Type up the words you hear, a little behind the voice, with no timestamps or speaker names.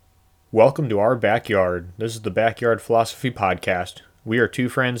Welcome to our backyard. This is the Backyard Philosophy Podcast. We are two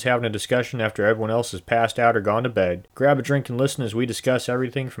friends having a discussion after everyone else has passed out or gone to bed. Grab a drink and listen as we discuss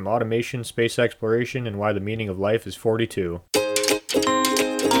everything from automation, space exploration, and why the meaning of life is 42.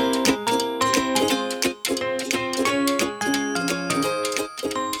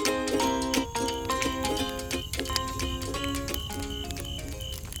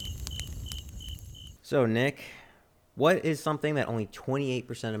 So, Nick, what is something that only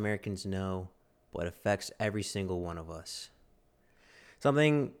 28% of Americans know but affects every single one of us?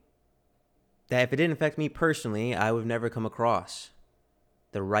 Something that if it didn't affect me personally, I would have never come across.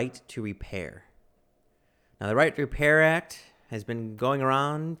 The right to repair. Now, the Right to Repair Act has been going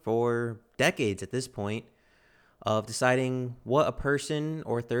around for decades at this point of deciding what a person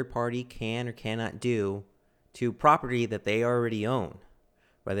or third party can or cannot do to property that they already own,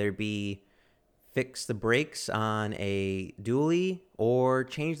 whether it be fix the brakes on a dually or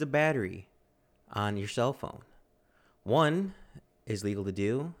change the battery on your cell phone. One is legal to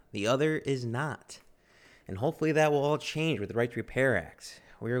do, the other is not. And hopefully that will all change with the Right to Repair Act.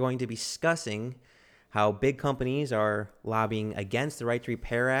 We are going to be discussing how big companies are lobbying against the Right to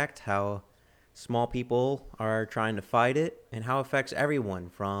Repair Act, how small people are trying to fight it, and how it affects everyone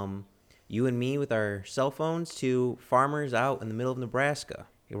from you and me with our cell phones to farmers out in the middle of Nebraska.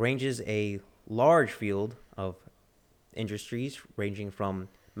 It ranges a large field of industries ranging from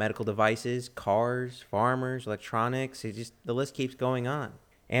medical devices, cars, farmers, electronics. The list keeps going on.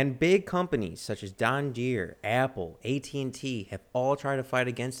 And big companies such as John Deere, Apple, AT&T have all tried to fight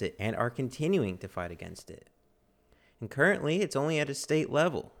against it and are continuing to fight against it. And currently, it's only at a state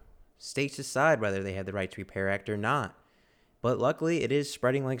level. States decide whether they have the Right to Repair Act or not. But luckily, it is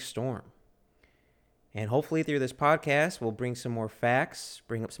spreading like storm. And hopefully through this podcast, we'll bring some more facts,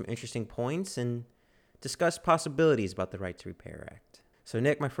 bring up some interesting points, and discuss possibilities about the Right to Repair Act. So,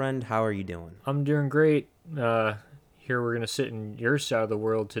 Nick, my friend, how are you doing? I'm doing great. Here we're going to sit in your side of the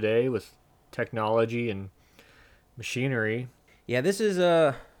world today with technology and machinery. Yeah, this is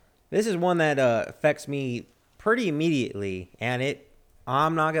one that affects me pretty immediately, and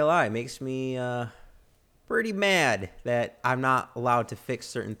I'm not gonna lie, it makes me pretty mad that I'm not allowed to fix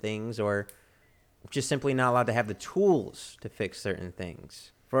certain things, or just simply not allowed to have the tools to fix certain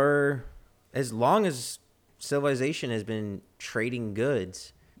things. For as long as civilization has been trading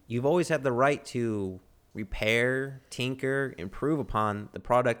goods, you've always had the right to repair, tinker, improve upon the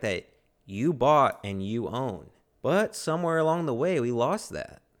product that you bought and you own. But somewhere along the way, we lost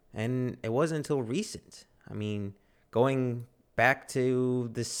that. And it wasn't until recent. I mean, going back to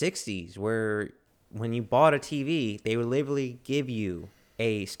the 60s, where when you bought a TV, they would literally give you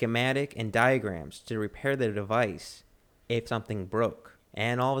a schematic and diagrams to repair the device if something broke.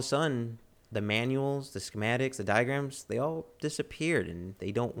 And all of a sudden, the manuals, the schematics, the diagrams, they all disappeared, and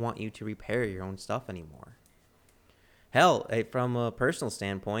they don't want you to repair your own stuff anymore. Hell, from a personal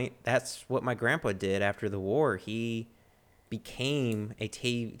standpoint, that's what my grandpa did after the war. He became a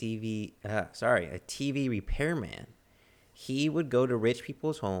TV repairman. He would go to rich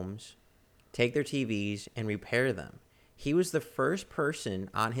people's homes, take their TVs, and repair them. He was the first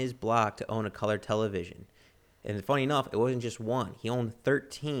person on his block to own a color television. And funny enough, it wasn't just one. He owned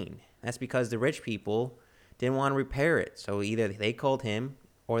 13. That's because the rich people didn't want to repair it. So either they called him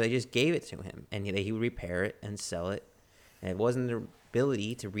or they just gave it to him. And he would repair it and sell it. And it wasn't the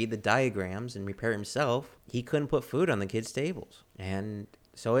ability to read the diagrams and repair it himself. He couldn't put food on the kids' tables. And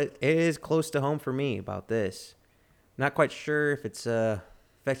so it is close to home for me about this. Not quite sure if it's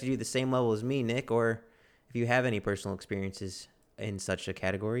affected you the same level as me, Nick, or if you have any personal experiences in such a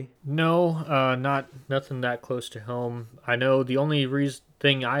category. No, nothing that close to home. I know the only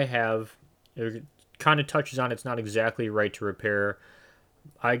thing I have, it kind of touches on, it's not exactly right to repair.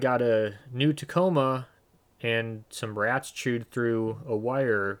 I got a new Tacoma and some rats chewed through a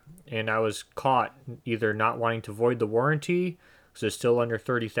wire, and I was caught either not wanting to void the warranty because it's still under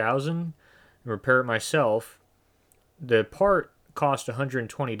 $30,000 and repair it myself. The part cost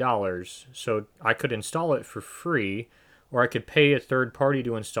 $120, so I could install it for free, or I could pay a third party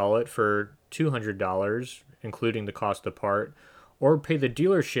to install it for $200, including the cost of the part, or pay the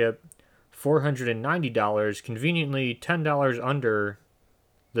dealership $490, conveniently $10 under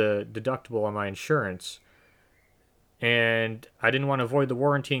the deductible on my insurance. And I didn't want to void the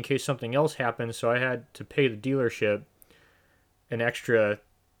warranty in case something else happened, so I had to pay the dealership an extra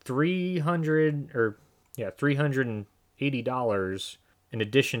 $380 in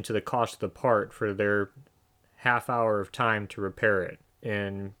addition to the cost of the part for their half hour of time to repair it.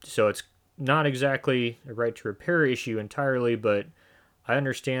 And so it's not exactly a right to repair issue entirely, but I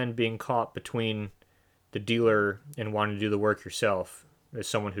understand being caught between the dealer and wanting to do the work yourself. as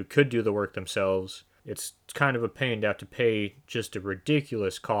someone who could do the work themselves, it's kind of a pain to have to pay just a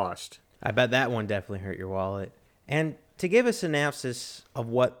ridiculous cost. I bet that one definitely hurt your wallet. And to give a synopsis of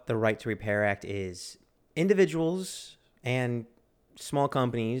what the Right to Repair Act is, individuals and small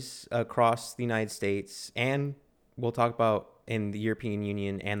companies across the United States, and we'll talk about in the European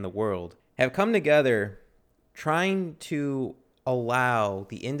Union and the world, have come together trying to allow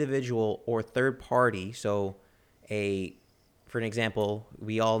the individual or third party, so for an example,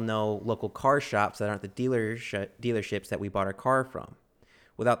 we all know local car shops that aren't the dealerships that we bought our car from.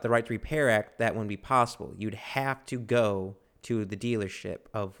 Without the Right to Repair Act, that wouldn't be possible. You'd have to go to the dealership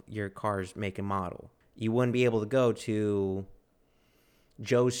of your car's make and model. You wouldn't be able to go to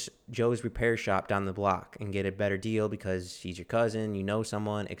Joe's repair shop down the block and get a better deal because he's your cousin, you know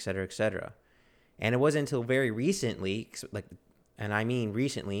someone, et cetera, et cetera. And it wasn't until very recently, and I mean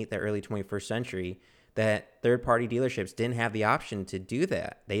recently, the early 21st century, that third-party dealerships didn't have the option to do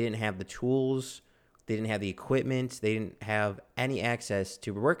that. They didn't have the tools, they didn't have the equipment, they didn't have any access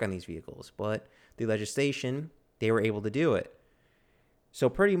to work on these vehicles. But through legislation, they were able to do it. So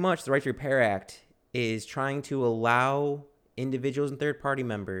pretty much the Right to Repair Act is trying to allow individuals and third-party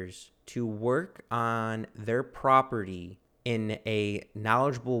members to work on their property in a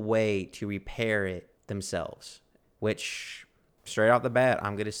knowledgeable way to repair it themselves, which straight off the bat,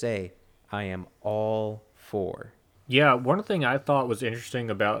 I'm going to say I am all for. Yeah, one thing I thought was interesting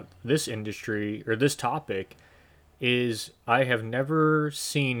about this industry or this topic is I have never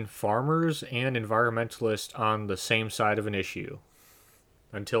seen farmers and environmentalists on the same side of an issue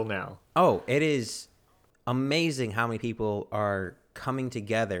until now. Oh, it is amazing how many people are coming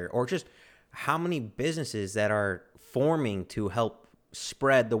together, or just how many businesses that are forming to help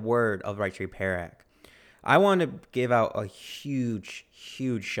spread the word of Right to Repair Act. I want to give out a huge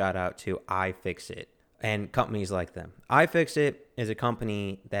shout out to iFixit and companies like them. iFixit is a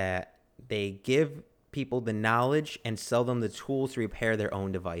company that they give people the knowledge and sell them the tools to repair their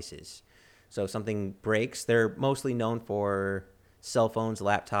own devices. So if something breaks, they're mostly known for cell phones,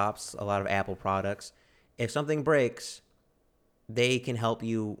 laptops, a lot of Apple products. If something breaks, they can help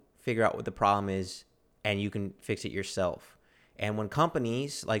you figure out what the problem is and you can fix it yourself. And when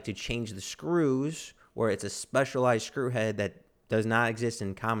companies like to change the screws, where it's a specialized screw head that does not exist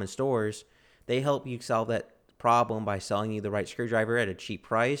in common stores, they help you solve that problem by selling you the right screwdriver at a cheap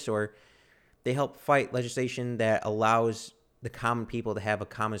price, or they help fight legislation that allows the common people to have a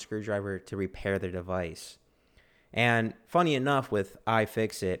common screwdriver to repair their device. And funny enough, with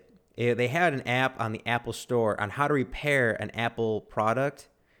iFixit, they had an app on the Apple Store on how to repair an Apple product,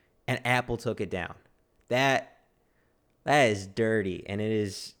 and Apple took it down. That is dirty, and it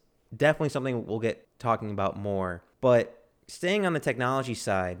is definitely something we'll get talking about more. But staying on the technology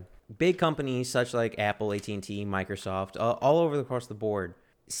side, big companies such like Apple, AT&T, Microsoft, all over across the board,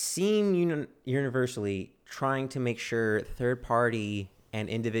 seem universally trying to make sure third-party and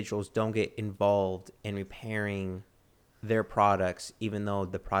individuals don't get involved in repairing their products, even though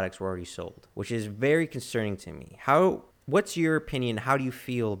the products were already sold, which is very concerning to me. What's your opinion? How do you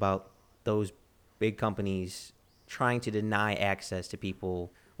feel about those big companies trying to deny access to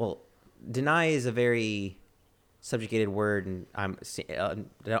people? Well, deny is a very subjugated word, and I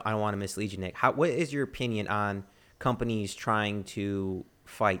don't want to mislead you, Nick. What is your opinion on companies trying to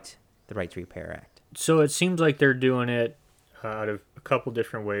fight the Right to Repair Act? So it seems like they're doing it out of a couple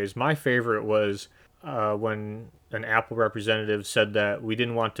different ways. My favorite was when an Apple representative said that we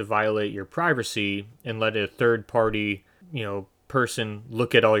didn't want to violate your privacy and let a third party, person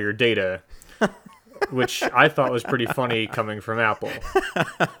look at all your data, which I thought was pretty funny coming from Apple.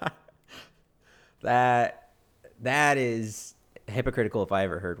 That is hypocritical if I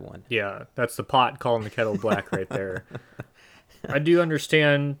ever heard one. Yeah, that's the pot calling the kettle black right there. I do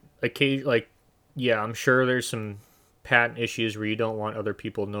understand I'm sure there's some patent issues where you don't want other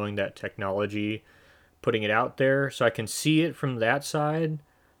people knowing that technology, putting it out there. So I can see it from that side,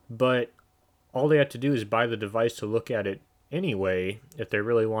 but all they have to do is buy the device to look at it anyway. If they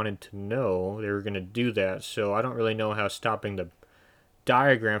really wanted to know, they were going to do that. So I don't really know how stopping the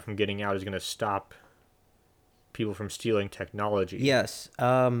diagram from getting out is going to stop people from stealing technology. Yes.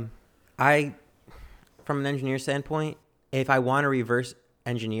 From an engineer standpoint, if I want to reverse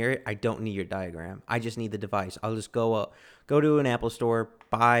engineer it, I don't need your diagram. I just need the device. I'll just go to an Apple store,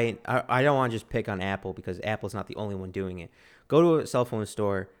 buy. I don't want to just pick on Apple because Apple's not the only one doing it. Go to a cell phone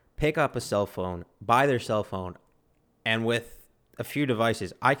store, pick up a cell phone, buy their cell phone, and with a few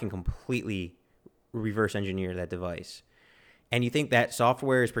devices, I can completely reverse engineer that device. And you think that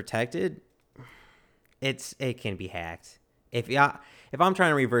software is protected? It can be hacked. If I'm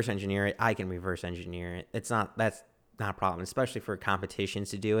trying to reverse engineer it, I can reverse engineer it. That's not a problem, especially for competitions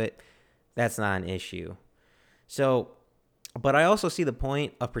to do it. That's not an issue. So, but I also see the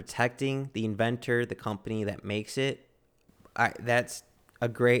point of protecting the inventor, the company that makes it. That's a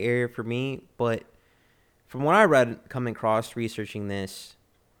gray area for me. But from what I read coming across researching this,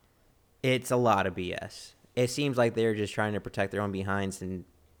 it's a lot of BS. It seems like they're just trying to protect their own behinds and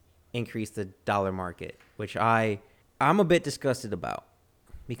increase the dollar market, which I'm a bit disgusted about.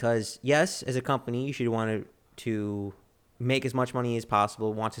 Because yes, as a company, you should want to make as much money as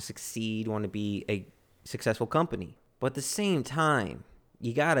possible, want to succeed, want to be a successful company. But at the same time,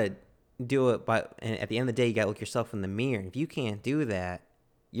 you gotta do it and at the end of the day, you gotta look yourself in the mirror. If you can't do that,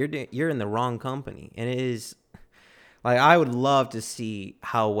 you're in the wrong company. And it is like, I would love to see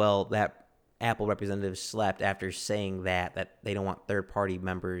how well that Apple representative slept after saying that they don't want third-party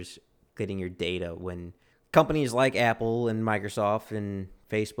members getting your data, when companies like Apple and Microsoft and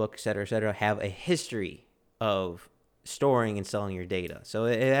Facebook, et cetera, have a history of storing and selling your data. So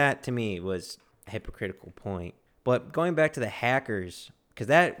that, to me, was a hypocritical point. But going back to the hackers, because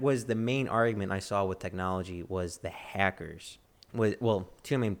that was the main argument I saw with technology, was the hackers. Well,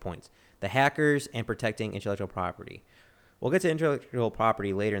 two main points. The hackers and protecting intellectual property. We'll get to intellectual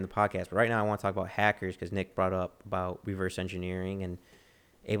property later in the podcast, but right now I want to talk about hackers because Nick brought up about reverse engineering and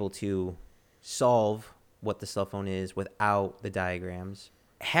able to solve what the cell phone is without the diagrams.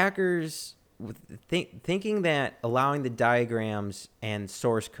 Hackers thinking that allowing the diagrams and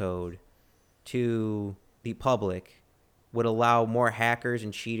source code to the public would allow more hackers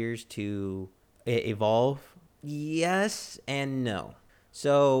and cheaters to evolve. Yes and no.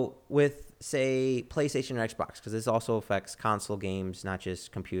 So with, say, PlayStation or Xbox, because this also affects console games, not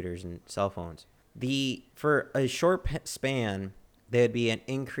just computers and cell phones. For a short span, there'd be an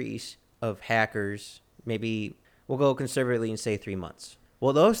increase of hackers. Maybe we'll go conservatively and say 3 months.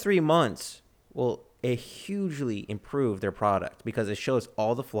 Well, those 3 months will hugely improve their product because it shows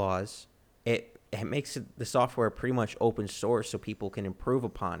all the flaws. It makes the software pretty much open source so people can improve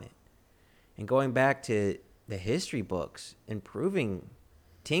upon it. And going back to the history books,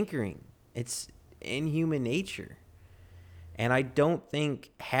 tinkering, it's in human nature. And I don't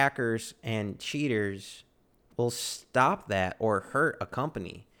think hackers and cheaters will stop that or hurt a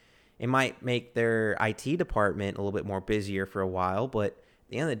company. It might make their IT department a little bit more busier for a while, but at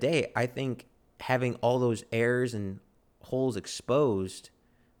the end of the day, I think having all those errors and holes exposed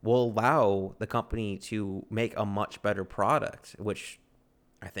will allow the company to make a much better product, which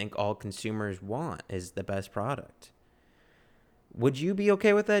I think all consumers want is the best product. Would you be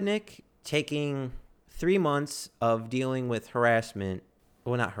okay with that, Nick? Taking 3 months of dealing with dealing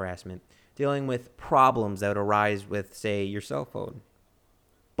with problems that would arise with, say, your cell phone.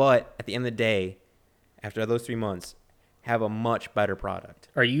 But at the end of the day, after those 3 months, have a much better product.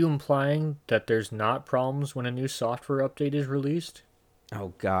 Are you implying that there's not problems when a new software update is released?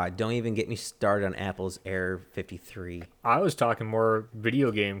 Oh, God, don't even get me started on Apple's Error 53. I was talking more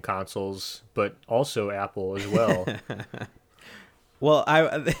video game consoles, but also Apple as well. Well,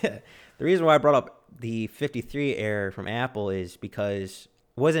 the reason why I brought up the 53 error from Apple is because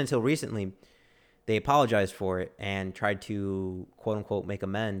it wasn't until recently they apologized for it and tried to, quote unquote, make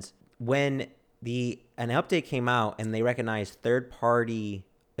amends. When an update came out and they recognized third-party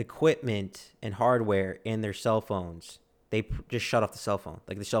equipment and hardware in their cell phones, they just shut off the cell phone.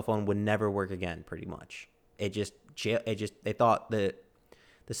 Like, the cell phone would never work again, pretty much. They thought the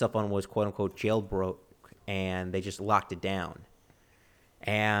cell phone was, quote unquote, jailbroke, and they just locked it down.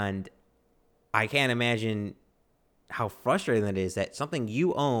 And I can't imagine how frustrating that is, that something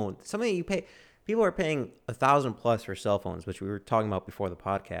you own, something you pay. People are paying $1,000+ for cell phones, which we were talking about before the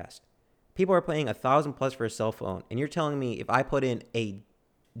podcast. People are paying $1,000+ for a cell phone, and you're telling me if I put in a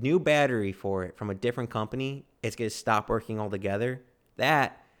new battery for it from a different company, it's going to stop working altogether?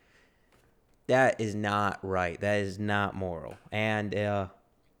 That is not right. That is not moral. And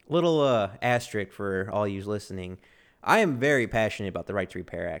little asterisk for all you listening. I am very passionate about the Right to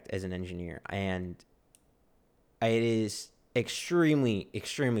Repair Act as an engineer, and it is extremely,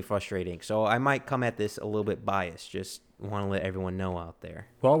 extremely frustrating. So I might come at this a little bit biased. Just want to let everyone know out there.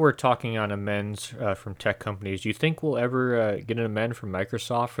 While we're talking on amends from tech companies, do you think we'll ever get an amend from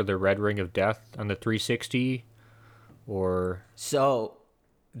Microsoft for the Red Ring of Death on the 360? Or so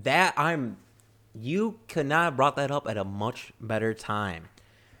you could not have brought that up at a much better time.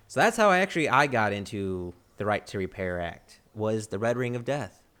 So that's how I got into the Right to Repair Act, was the Red Ring of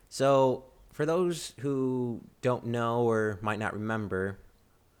Death. So for those who don't know or might not remember,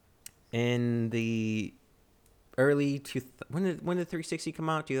 in the early when did 360 come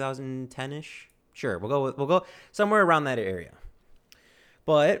out? 2010ish. Sure, we'll go somewhere around that area.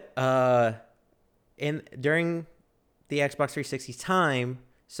 But during the Xbox 360's time,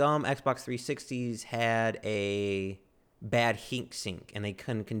 some Xbox 360s had a bad heat sink and they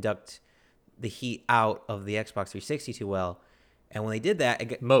couldn't conduct the heat out of the Xbox 360 too well. And when they did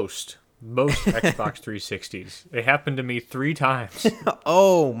that, Most Xbox 360s. It happened to me 3 times.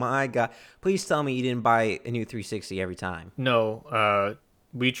 oh my God. Please tell me you didn't buy a new 360 every time. No,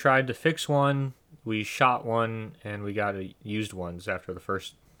 we tried to fix one, we shot one, and we got used ones after the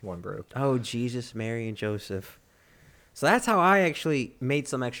first one broke. Oh, Jesus, Mary, and Joseph. So that's how I actually made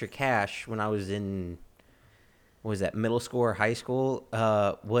some extra cash when I was in, what was that, middle school or high school,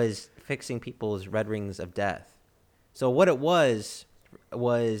 was fixing people's red rings of death. So what it was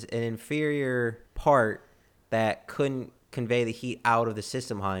an inferior part that couldn't convey the heat out of the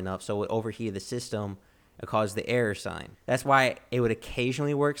system high enough, so it overheated the system and caused the error sign. That's why it would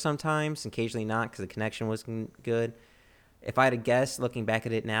occasionally work sometimes, occasionally not, because the connection wasn't good. If I had to guess, looking back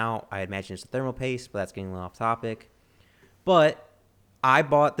at it now, I imagine it's a thermal paste, but that's getting a little off topic. But I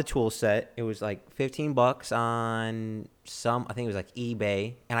bought the tool set. It was like $15 on I think it was like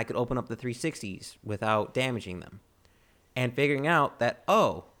eBay, and I could open up the 360s without damaging them. And figuring out that,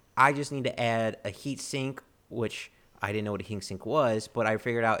 I just need to add a heat sink, which I didn't know what a heat sink was, but I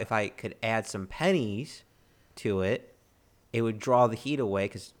figured out if I could add some pennies to it, it would draw the heat away,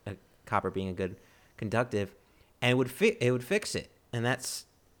 because copper being a good conductive, and it would fix it. And that's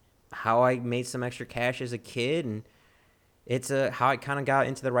how I made some extra cash as a kid, and it's how I kind of got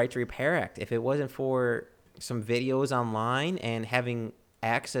into the Right to Repair Act. If it wasn't for some videos online and having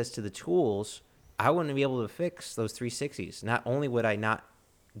access to the tools, I wouldn't be able to fix those 360s. Not only would I not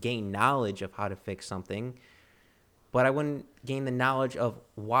gain knowledge of how to fix something, but I wouldn't gain the knowledge of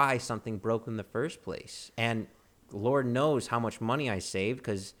why something broke in the first place. And Lord knows how much money I saved,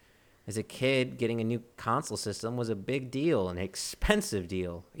 because as a kid, getting a new console system was a big deal, an expensive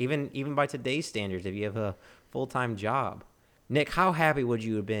deal, even by today's standards, if you have a full-time job. Nick, how happy would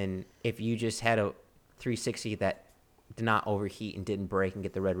you have been if you just had a 360 that did not overheat and didn't break and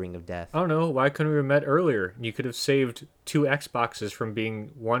get the red ring of death? I don't know. Why couldn't we have met earlier? You could have saved 2 Xboxes from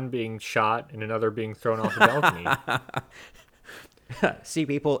one being shot and another being thrown off the balcony. See,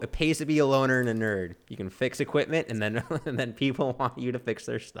 people, it pays to be a loner and a nerd. You can fix equipment, and then people want you to fix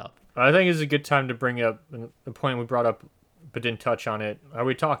their stuff. I think it's a good time to bring up a point we brought up but didn't touch on it.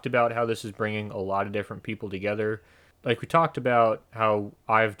 We talked about how this is bringing a lot of different people together. Like, we talked about how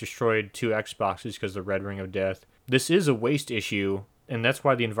I've destroyed 2 Xboxes because of the red ring of death. This is a waste issue, and that's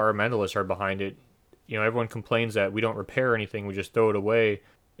why the environmentalists are behind it. You know, everyone complains that we don't repair anything, we just throw it away.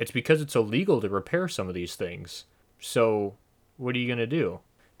 It's because it's illegal to repair some of these things. So, what are you going to do?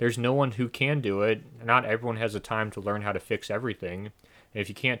 There's no one who can do it. Not everyone has the time to learn how to fix everything. And if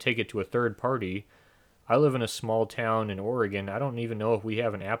you can't take it to a third party, I live in a small town in Oregon. I don't even know if we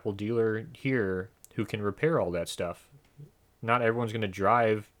have an Apple dealer here who can repair all that stuff. Not everyone's going to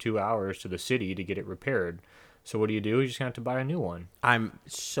drive 2 hours to the city to get it repaired. So what do? You just have to buy a new one. I'm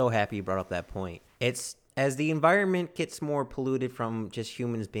so happy you brought up that point. It's as the environment gets more polluted from just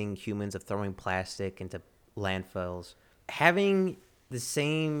humans being humans, of throwing plastic into landfills, having the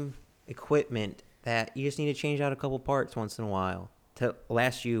same equipment that you just need to change out a couple parts once in a while to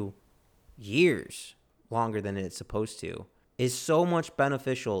last you years longer than it's supposed to is so much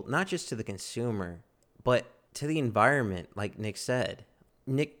beneficial, not just to the consumer, but to the environment, like Nick said.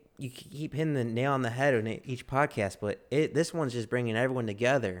 Nick, you keep hitting the nail on the head in each podcast, but this one's just bringing everyone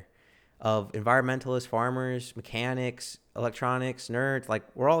together, of environmentalists, farmers, mechanics, electronics, nerds. Like,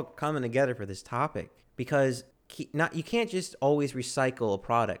 we're all coming together for this topic, because you can't just always recycle a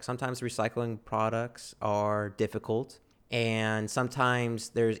product. Sometimes recycling products are difficult, and sometimes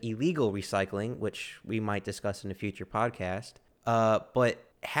there's illegal recycling, which we might discuss in a future podcast. But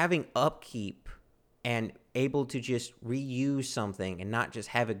having upkeep and able to just reuse something and not just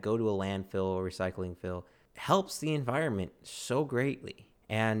have it go to a landfill or recycling fill helps the environment so greatly.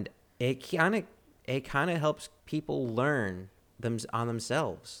 And it kind of helps people learn them on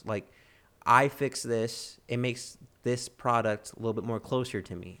themselves. Like, I fix this, it makes this product a little bit more closer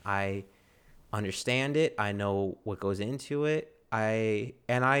to me. I understand it. I know what goes into it. I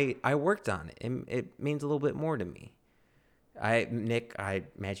worked on it. It means a little bit more to me. Nick, I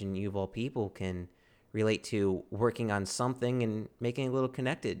imagine you of all people can relate to working on something and making a little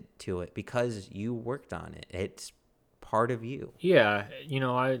connected to it because you worked on it. It's part of you. Yeah,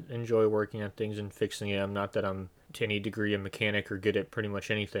 I enjoy working on things and fixing it. I'm not that I'm to any degree a mechanic or good at pretty much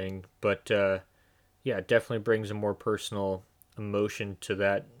anything, but yeah, it definitely brings a more personal emotion to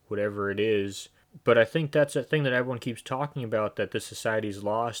that, whatever it is. But I think that's a thing that everyone keeps talking about, that this society's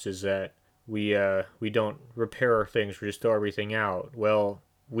lost, is that we don't repair our things, we just throw everything out. Well,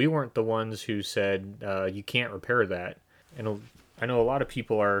 we weren't the ones who said you can't repair that. and I know a lot of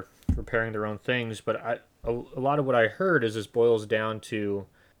people are repairing their own things, but a lot of what I heard is this boils down to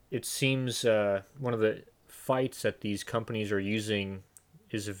it seems one of the fights that these companies are using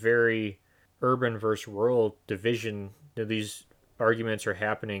is a very urban versus rural division. These arguments are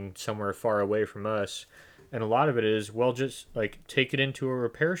happening somewhere far away from us, and a lot of it is, well, just like take it into a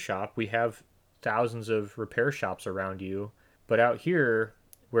repair shop. We have thousands of repair shops around you, but out here,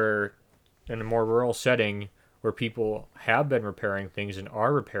 where in a more rural setting where people have been repairing things and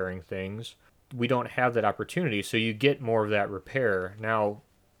are repairing things, we don't have that opportunity. So you get more of that repair. Now,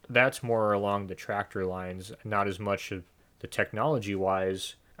 that's more along the tractor lines, not as much of the technology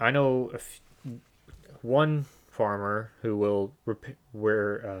wise. I know one farmer who will not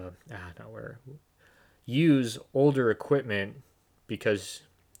wear, use older equipment because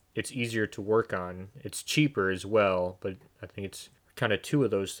it's easier to work on. It's cheaper as well, but I think it's kind of two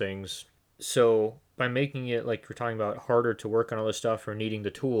of those things. So by making it like we're talking about harder to work on all this stuff or needing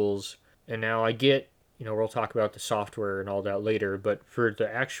the tools, and now I get, we'll talk about the software and all that later, but for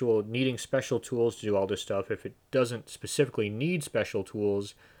the actual needing special tools to do all this stuff, if it doesn't specifically need special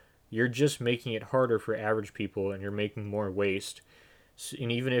tools, you're just making it harder for average people and you're making more waste.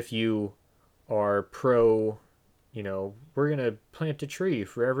 And even if you are pro, we're going to plant a tree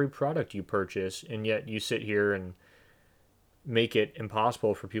for every product you purchase, and yet you sit here and make it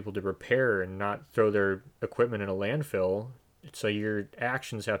impossible for people to repair and not throw their equipment in a landfill. So your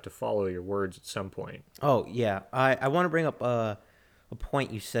actions have to follow your words at some point. Oh, yeah. I want to bring up a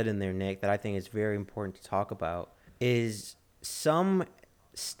point you said in there, Nick, that I think is very important to talk about, is some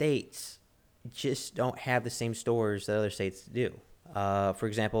states just don't have the same stores that other states do. For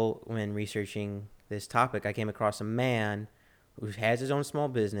example, when researching this topic, I came across a man who has his own small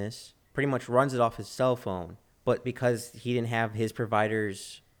business, pretty much runs it off his cell phone, but because he didn't have his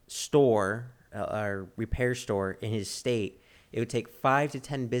provider's store or repair store in his state, it would take 5 to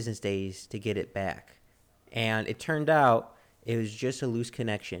 10 business days to get it back. And it turned out it was just a loose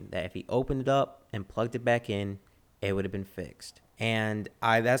connection that if he opened it up and plugged it back in, it would have been fixed. And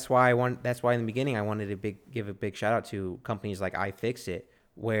that's why in the beginning I wanted to give a big shout out to companies like iFixit,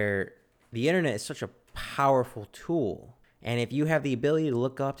 where the internet is such a powerful tool. And if you have the ability to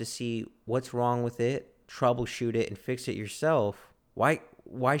look up to see what's wrong with it, troubleshoot it, and fix it yourself, why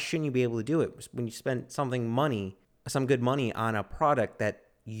shouldn't you be able to do it when you spend some good money on a product that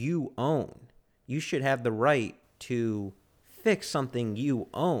you own? You should have the right to fix something you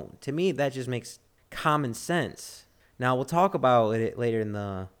own. To me, that just makes common sense. Now we'll talk about it later in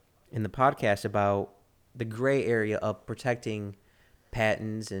the podcast about the gray area of protecting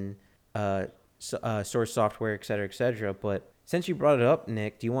patents and source software, et cetera, et cetera. But since you brought it up,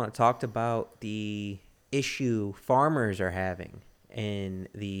 Nick, do you want to talk about the issue farmers are having in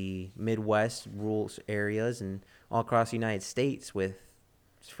the Midwest rural areas and all across the United States with,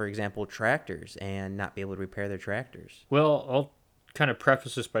 for example, tractors and not be able to repair their tractors? Well, I'll kind of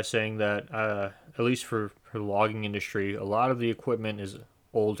preface this by saying that, at least for the logging industry, a lot of the equipment is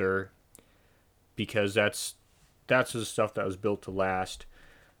older because that's the stuff that was built to last.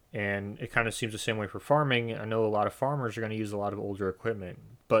 And it kind of seems the same way for farming. I know a lot of farmers are going to use a lot of older equipment,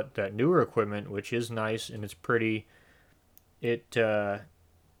 but that newer equipment, which is nice and it's pretty, it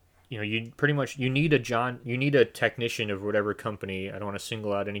you pretty much you need a technician of whatever company. I don't want to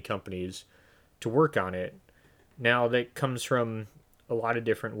single out any companies to work on it. Now that comes from a lot of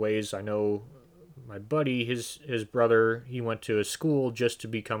different ways. I know my buddy, his brother, he went to a school just to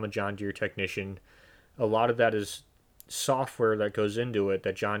become a John Deere technician. A lot of that is software that goes into it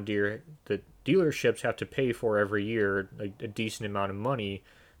that the dealerships have to pay for every year, a decent amount of money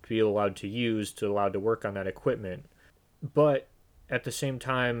to be allowed to work on that equipment. But at the same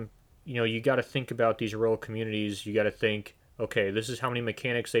time, you got to think about these rural communities. You got to think, okay, this is how many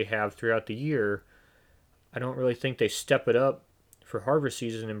mechanics they have throughout the year. I don't really think they step it up for harvest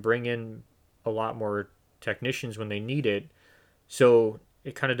season and bring in a lot more technicians when they need it. So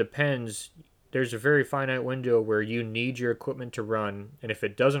it kind of depends. There's a very finite window where you need your equipment to run, and if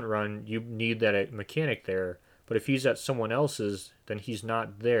it doesn't run, you need that mechanic there. But if he's at someone else's, then he's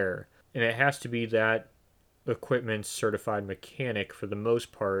not there. And it has to be that equipment certified mechanic for the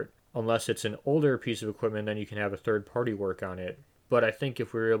most part, unless it's an older piece of equipment, then you can have a third party work on it. But I think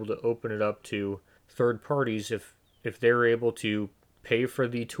if we were able to open it up to third parties, if they're able to pay for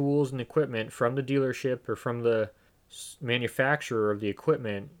the tools and equipment from the dealership or from the manufacturer of the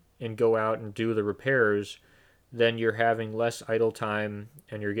equipment and go out and do the repairs, then you're having less idle time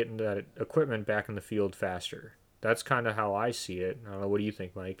and you're getting that equipment back in the field faster. That's kind of how I see it. I don't know. What do you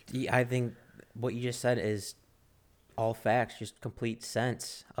think, Mike? Yeah, I think what you just said is all facts, just complete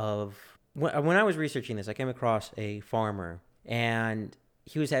sense of when I was researching this, I came across a farmer and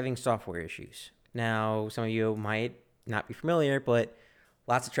he was having software issues. Now, some of you might not be familiar, but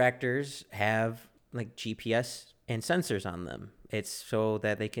lots of tractors have like GPS and sensors on them. It's so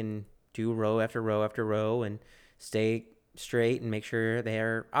that they can do row after row after row and stay straight and make sure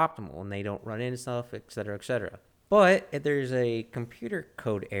they're optimal and they don't run into stuff, et cetera, et cetera. But if there's a computer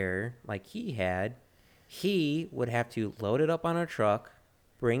code error like he had, he would have to load it up on a truck,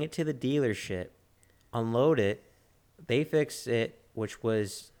 bring it to the dealership, unload it. They fix it, which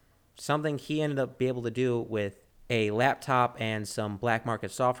was something he ended up being able to do with a laptop and some black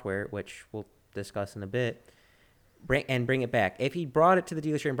market software, which we'll discuss in a bit, bring it back. If he brought it to the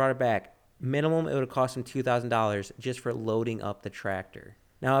dealership and brought it back, minimum it would have cost him $2,000 just for loading up the tractor.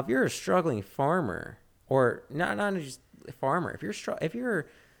 Now, if you're a struggling farmer, or not just a farmer, if you're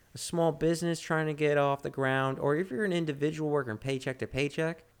a small business trying to get off the ground, or if you're an individual working paycheck to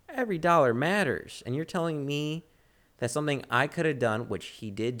paycheck, every dollar matters. And you're telling me that something I could have done, which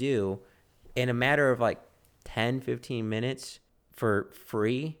he did do, in a matter of like 10, 15 minutes for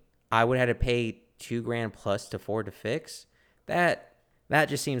free, I would have to pay $2,000 plus to afford to fix. That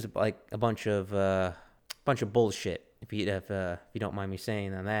just seems like a bunch of bullshit, if you don't mind me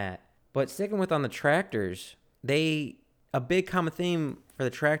saying on that. But sticking with on the tractors, a big common theme for the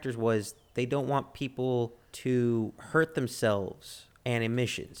tractors was they don't want people to hurt themselves and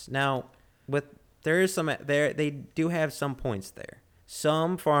emissions. Now, they do have some points there.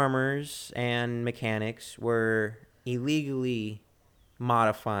 Some farmers and mechanics were illegally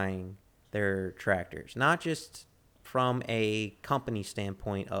modifying their tractors, not just from a company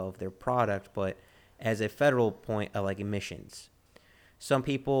standpoint of their product, but as a federal point of like emissions. Some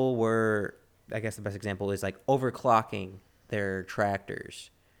people were, I guess the best example is like overclocking their tractors,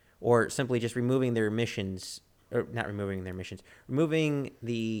 or simply just removing their emissions, or not removing their emissions, removing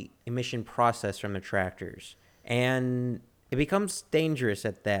the emission process from the tractors. And it becomes dangerous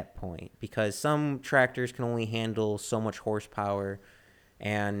at that point because some tractors can only handle so much horsepower,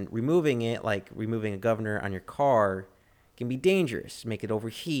 and removing it, like removing a governor on your car, can be dangerous. Make it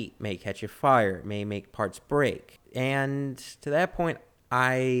overheat, may catch a fire, may make parts break. And to that point,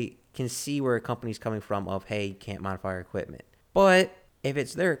 I can see where a company's coming from of, hey, you can't modify our equipment. But if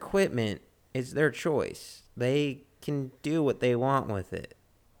it's their equipment, it's their choice. They can do what they want with it.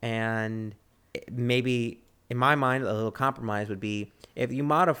 And maybe, in my mind, a little compromise would be if you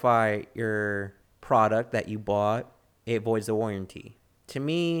modify your product that you bought, it voids the warranty. To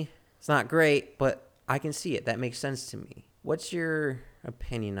me, it's not great, but I can see it. That makes sense to me. What's your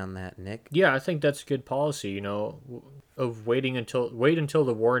opinion on that, Nick? Yeah, I think that's good policy, of wait until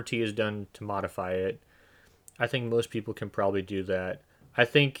the warranty is done to modify it. I think most people can probably do that. I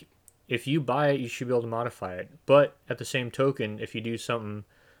think if you buy it, you should be able to modify it. But at the same token, if you do something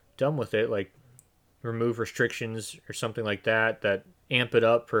dumb with it, like remove restrictions or something like that amp it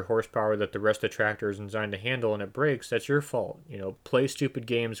up for horsepower that the rest of the tractor is designed to handle and it breaks, that's your fault. Play stupid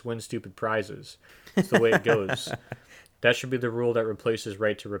games, win stupid prizes. That's the way it goes. That should be the rule that replaces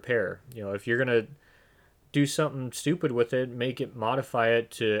right to repair. If you're going to do something stupid with it, modify it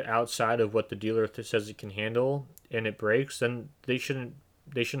to outside of what the dealer says it can handle, and it breaks, then they shouldn't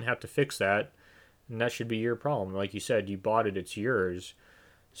have to fix that, and that should be your problem. Like you said, you bought it, it's yours.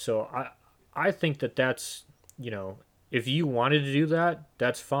 So I think that's, if you wanted to do that,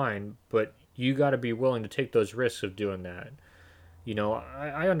 that's fine, but you got to be willing to take those risks of doing that.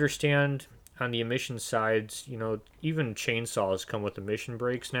 I understand on the emission sides, even chainsaws come with emission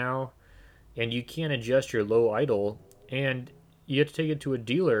brakes now, and you can't adjust your low idle, and you have to take it to a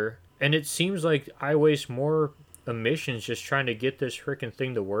dealer, and it seems like I waste more emissions just trying to get this freaking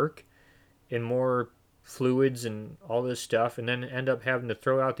thing to work, and more fluids and all this stuff, and then end up having to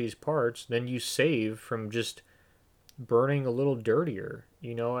throw out these parts than you save from just burning a little dirtier.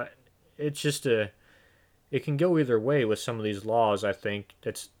 It's just it can go either way with some of these laws. I think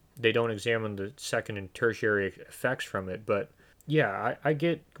they don't examine the second and tertiary effects from it, but yeah, I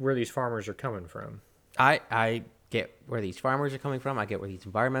get where these farmers are coming from. I get where these farmers are coming from. I get where these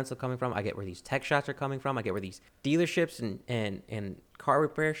environmentalists are coming from. I get where these tech shops are coming from. I get where these dealerships and car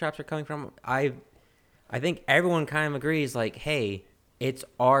repair shops are coming from. I think everyone kind of agrees, like, hey, it's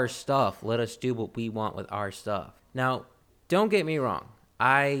our stuff. Let us do what we want with our stuff. Now, don't get me wrong.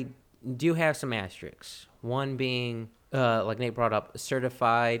 I do have some asterisks. One being, like Nate brought up,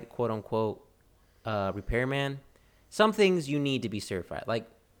 certified, quote-unquote, repairman. Some things you need to be certified. Like,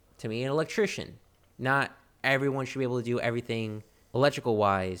 to me, an electrician. Not everyone should be able to do everything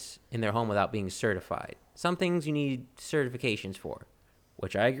electrical-wise in their home without being certified. Some things you need certifications for,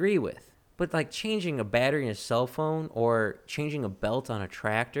 which I agree with. But like changing a battery in a cell phone or changing a belt on a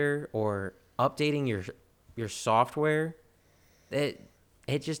tractor or updating your software, it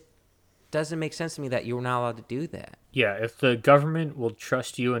just doesn't make sense to me that you're not allowed to do that. Yeah, if the government will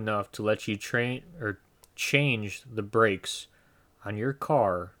trust you enough to let you train or change the brakes on your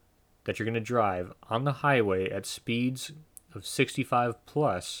car that you're going to drive on the highway at speeds of 65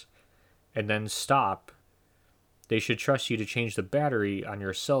 plus and then stop, they should trust you to change the battery on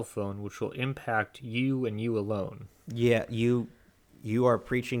your cell phone, which will impact you and you alone. Yeah, you are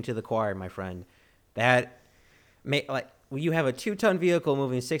preaching to the choir, my friend. That may like when you have a 2-ton vehicle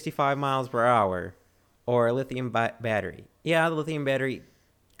moving 65 miles per hour or a lithium battery. Yeah, the lithium battery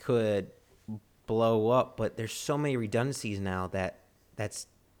could blow up, but there's so many redundancies now that's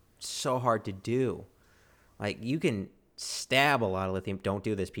so hard to do. Like you can stab a lot of lithium. Don't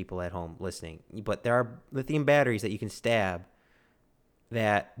do this, people at home listening. But there are lithium batteries that you can stab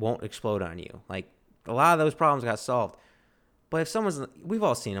that won't explode on you. Like a lot of those problems got solved. But if we've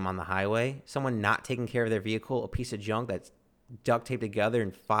all seen them on the highway, someone not taking care of their vehicle, a piece of junk that's duct taped together in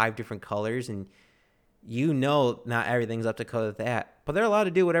 5 different colors, and not everything's up to code with that. But they're allowed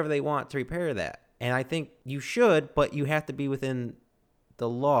to do whatever they want to repair that. And I think you should, but you have to be within the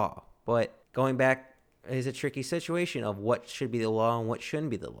law. But going back is a tricky situation of what should be the law and what shouldn't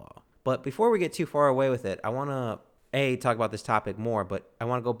be the law. But before we get too far away with it, I want to talk about this topic more, but I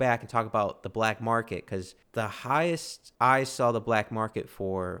want to go back and talk about the black market, because the highest I saw the black market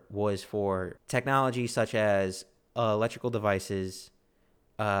for was for technology such as electrical devices,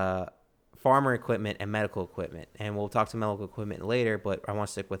 farmer equipment, and medical equipment. And we'll talk to medical equipment later, but I want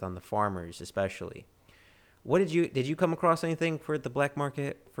to stick with on the farmers especially. Did you come across anything for the black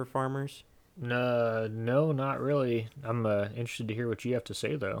market for farmers? No, not really. I'm interested to hear what you have to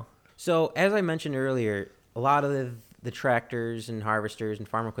say, though. So, as I mentioned earlier, a lot of the tractors and harvesters and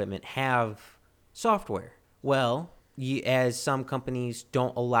farm equipment have software. Well, as some companies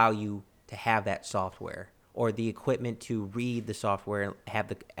don't allow you to have that software or the equipment to read the software and have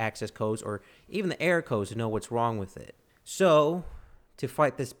the access codes or even the error codes to know what's wrong with it. So, to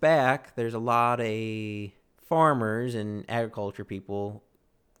fight this back, there's a lot of farmers and agriculture people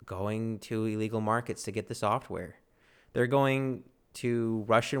going to illegal markets to get the software. They're going to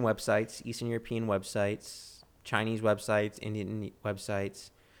Russian websites, Eastern European websites, Chinese websites, Indian websites.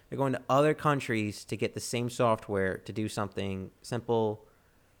 They're going to other countries to get the same software to do something simple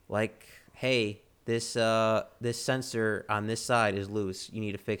like, hey, this sensor on this side is loose. You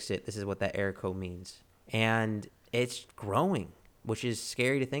need to fix it. This is what that error code means. And it's growing, which is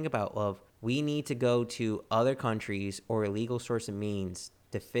scary to think about. We need to go to other countries or illegal source of means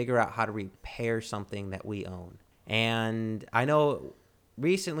to figure out how to repair something that we own. And I know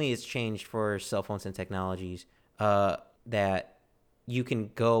recently it's changed for cell phones and technologies that you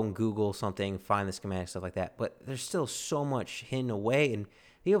can go and Google something, find the schematic, stuff like that. But there's still so much hidden away, and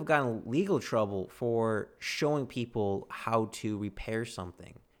people have gotten legal trouble for showing people how to repair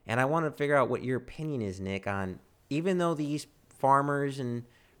something. And I want to figure out what your opinion is, Nick, on even though these farmers and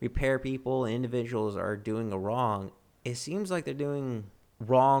repair people and individuals are doing a wrong, it seems like they're doing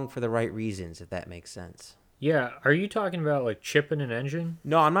wrong for the right reasons, if that makes sense. Yeah, are you talking about like chipping an engine?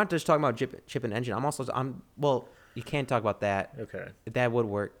 No, I'm not just talking about chip and engine. Well, you can't talk about that. Okay. That would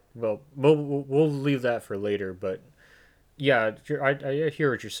work. Well, we'll leave that for later, but yeah, I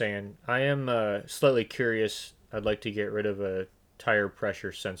hear what you're saying. I am slightly curious. I'd like to get rid of a tire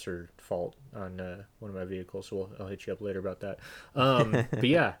pressure sensor fault on one of my vehicles, so I'll hit you up later about that. But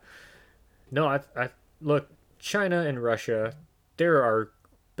yeah, no, I look, China and Russia, they're our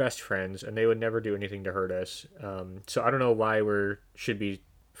best friends, and they would never do anything to hurt us. So I don't know why should be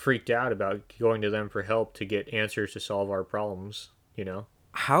freaked out about going to them for help to get answers to solve our problems. You know,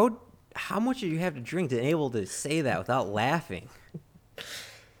 how much do you have to drink to be able to say that without laughing?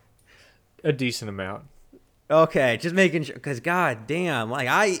 A decent amount. Okay, just making sure, because god damn, like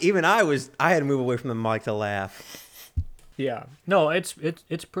I had to move away from the mic to laugh. Yeah, no, it's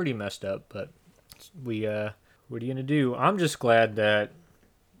pretty messed up, but what are you gonna do? I'm just glad that,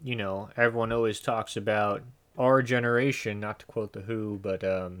 you know, everyone always talks about our generation, not to quote the Who, but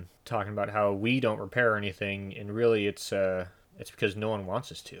talking about how we don't repair anything, and really it's because no one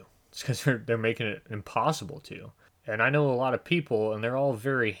wants us to. It's because they're making it impossible to. And I know a lot of people, and they're all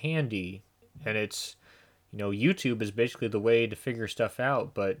very handy, and it's, you know, YouTube is basically the way to figure stuff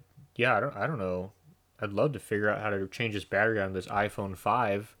out. But yeah, I don't know. I'd love to figure out how to change this battery on this iPhone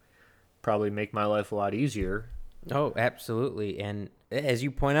 5. Probably make my life a lot easier. Oh, absolutely. And as you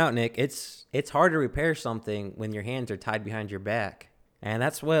point out, Nick, it's hard to repair something when your hands are tied behind your back. And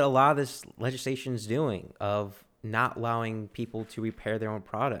that's what a lot of this legislation is doing, of not allowing people to repair their own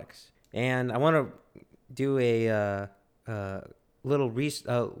products. And I want to do a little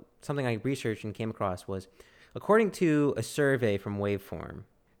something I researched and came across was, according to a survey from Waveform.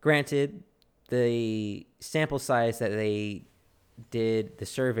 Granted, the sample size that they did the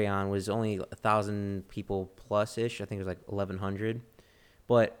survey on was only 1,000 people plus ish. I think it was like 1,100.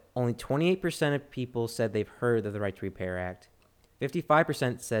 But only 28% of people said they've heard of the Right to Repair Act.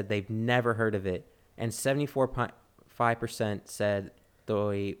 55% said they've never heard of it, and 74.5% said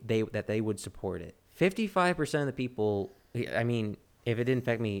that they would support it. 55% of the people, I mean, if it didn't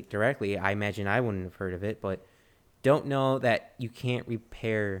affect me directly, I imagine I wouldn't have heard of it, but don't know that you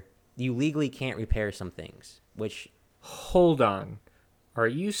legally can't repair some things, which, Hold on. Are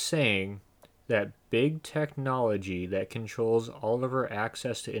you saying that big technology that controls all of our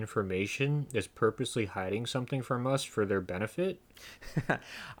access to information is purposely hiding something from us for their benefit?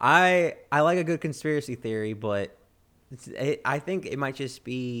 I like a good conspiracy theory, but I think it might just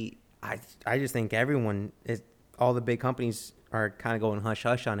be, I just think all the big companies are kind of going hush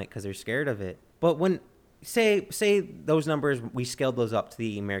hush on it because they're scared of it. But when say those numbers, we scaled those up to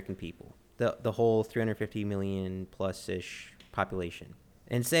the American people, the whole 350 million plus ish population,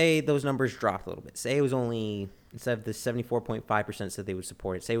 and say those numbers dropped a little bit. Say it was only, instead of the 74.5% said they would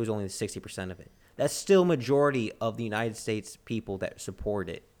support it, say it was only the 60% of it. That's still majority of the United States people that support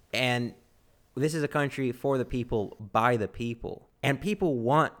it. And this is a country for the people, by the people. And people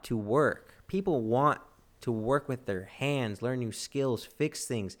want to work. People want to work with their hands, learn new skills, fix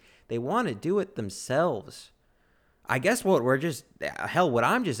things. They want to do it themselves. I guess what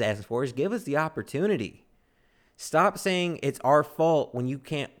I'm just asking for is give us the opportunity. Stop saying it's our fault when you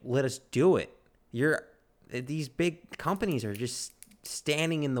can't let us do it. These big companies are just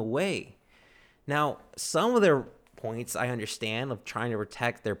standing in the way. Now, some of their points I understand of trying to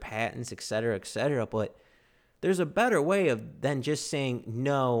protect their patents, et cetera, but there's a better way than just saying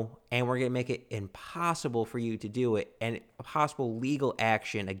no, and we're going to make it impossible for you to do it, and possible legal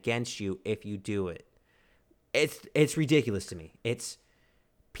action against you if you do it. It's ridiculous to me.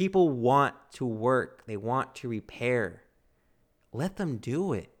 People want to work, they want to repair. Let them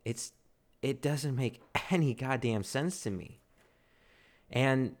do it. It doesn't make any goddamn sense to me.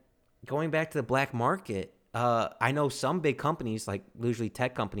 And going back to the black market, I know some big companies, like usually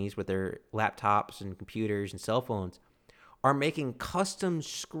tech companies with their laptops and computers and cell phones, are making custom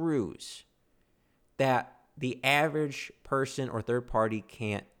screws that the average person or third party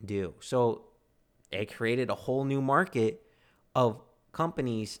can't do. So it created a whole new market of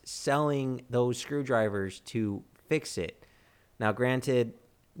companies selling those screwdrivers to fix it. Now, granted,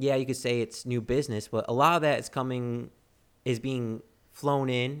 yeah, you could say it's new business, but a lot of that is being flown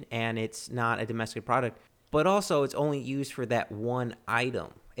in, and it's not a domestic product. But also, it's only used for that one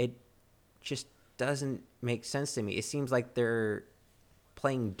item. It just doesn't make sense to me. It seems like they're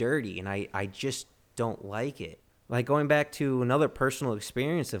playing dirty, and I just don't like it. Like, going back to another personal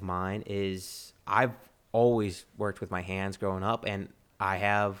experience of mine is I've always worked with my hands growing up, and I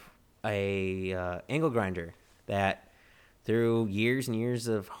have a angle grinder that through years and years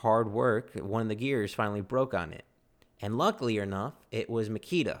of hard work, one of the gears finally broke on it. And luckily enough, it was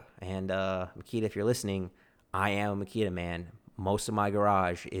Makita. And Makita, if you're listening, I am a Makita man. Most of my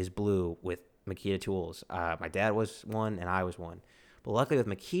garage is blue with Makita tools. My dad was one, and I was one. But luckily with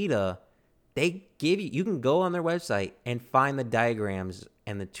Makita, they give you can go on their website and find the diagrams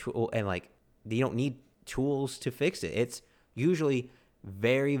and the tool, and like you don't need tools to fix it. It's usually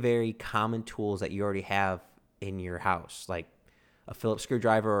very, very common tools that you already have in your house, like a Phillips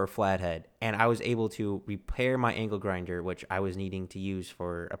screwdriver or a flathead. And I was able to repair my angle grinder, which I was needing to use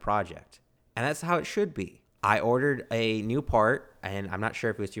for a project. And that's how it should be. I ordered a new part, and I'm not sure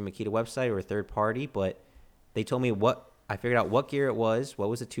if it was through Makita website or a third party, but they told me I figured out what gear it was, what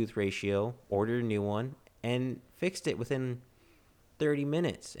was the tooth ratio, ordered a new one, and fixed it within 30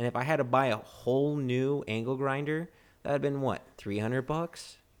 minutes. And if I had to buy a whole new angle grinder, that would have been what,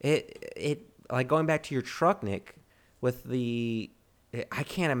 $300? It like going back to your truck, Nick, with I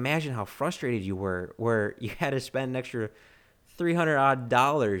can't imagine how frustrated you were where you had to spend an extra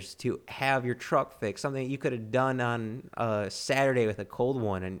 $300 to have your truck fixed, something you could have done on a Saturday with a cold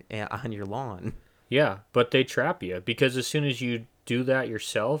one and on your lawn. Yeah, but they trap you because as soon as you do that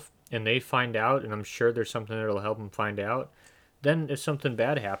yourself and they find out, and I'm sure there's something that'll help them find out, then if something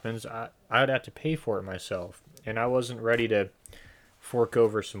bad happens, I would have to pay for it myself. And I wasn't ready to fork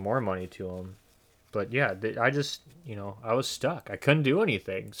over some more money to them. But yeah, I just, I was stuck. I couldn't do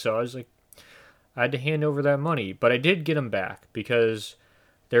anything. So I was like, I had to hand over that money. But I did get them back because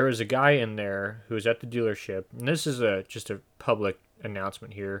there was a guy in there who was at the dealership. And this is just a public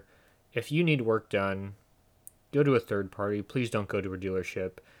announcement here. If you need work done, go to a third party. Please don't go to a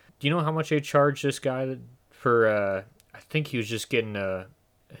dealership. Do you know how much they charged this guy for? I think he was just getting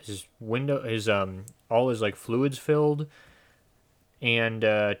his window, his all his like fluids filled, and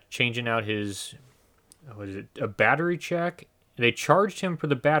changing out his what is it, a battery check. They charged him for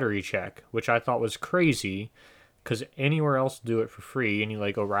the battery check, which I thought was crazy, because anywhere else do it for free, any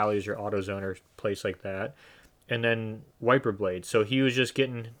like O'Reilly's or AutoZone or place like that, and then wiper blades. So he was just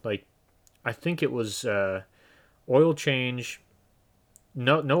getting like, I think it was oil change,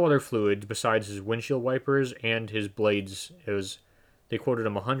 no other fluid besides his windshield wipers and his blades. It was, they quoted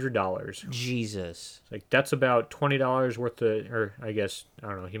him $100. Jesus. Like that's about $20 worth of, or I guess I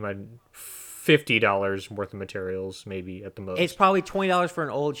don't know. He might $50 worth of materials maybe at the most. It's probably $20 for an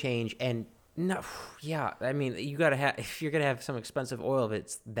oil change, and no, yeah. I mean, you gotta have, if you're gonna have some expensive oil, if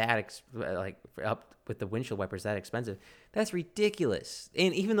it's that like up with the windshield wipers that expensive, that's ridiculous.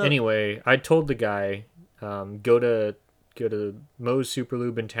 And even though Anyway, I told the guy, go to Moe's Super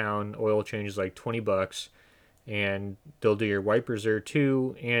Lube in town. Oil change is like $20, and they'll do your wipers there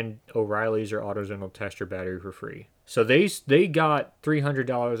too. And O'Reilly's or AutoZone will test your battery for free. So they got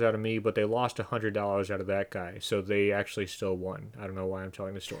 $300 out of me, but they lost $100 out of that guy. So they actually still won. I don't know why I'm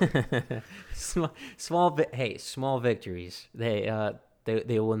telling the story. small victories. They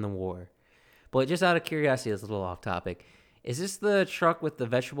win the war. But just out of curiosity, it's a little off topic. Is this the truck with the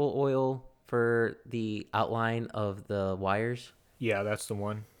vegetable oil for the outline of the wires? Yeah, that's the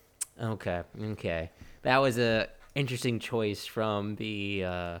one. Okay. That was a interesting choice from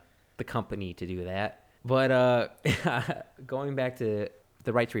the company to do that. But going back to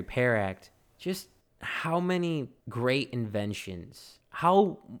the Right to Repair Act, just how many great inventions,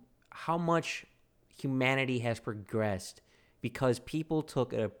 how much humanity has progressed because people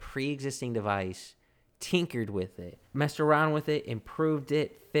took a pre-existing device, tinkered with it, messed around with it, improved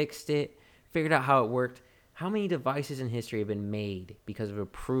it, fixed it, figured out how it worked. How many devices in history have been made because of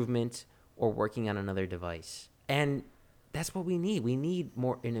improvement or working on another device? And that's what we need. We need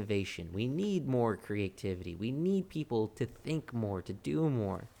more innovation. We need more creativity. We need people to think more, to do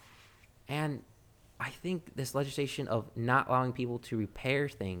more. And I think this legislation of not allowing people to repair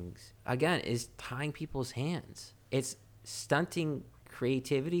things, again, is tying people's hands. It's stunting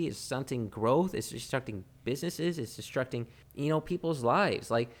creativity. It's stunting growth. It's destructing businesses. It's destructing, people's lives.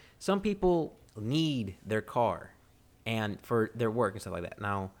 Like, some people need their car and for their work and stuff like that.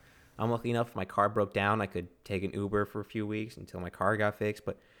 Now, I'm lucky enough, if my car broke down, I could take an Uber for a few weeks until my car got fixed.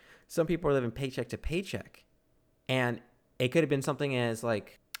 But some people are living paycheck to paycheck. And it could have been something as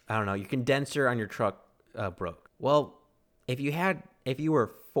like, I don't know, your condenser on your truck broke. Well, if you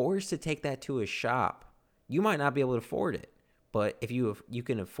were forced to take that to a shop, you might not be able to afford it. But if you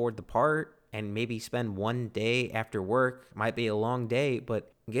can afford the part and maybe spend one day after work, might be a long day,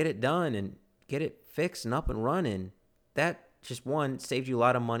 but get it done and get it fixed and up and running, that just one saves you a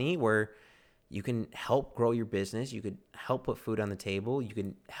lot of money, where you can help grow your business, you could help put food on the table, you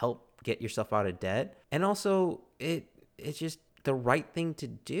can help get yourself out of debt, and also it's just the right thing to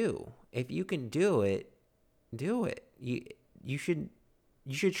do. If you can do it, do it. You should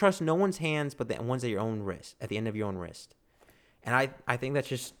trust no one's hands but the ones at your own wrist, at the end of your own wrist. And I think that's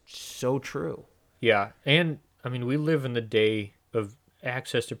just so true. Yeah, and I mean, we live in the day of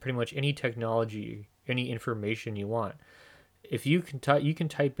access to pretty much any technology, any information you want. If you can you can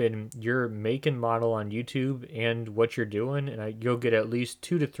type in your make and model on YouTube and what you're doing, and you'll get at least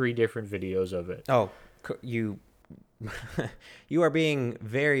 2 to 3 different videos of it. Oh, you you are being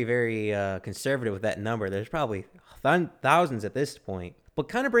very, very conservative with that number. There's probably thousands at this point. But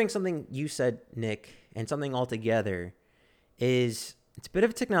kind of bring something you said, Nick, and something all together is it's a bit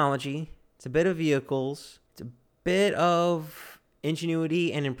of technology, it's a bit of vehicles, it's a bit of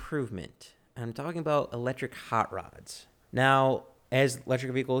ingenuity and improvement. And I'm talking about electric hot rods. Now, as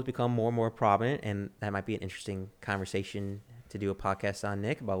electric vehicles become more and more prominent, and that might be an interesting conversation to do a podcast on,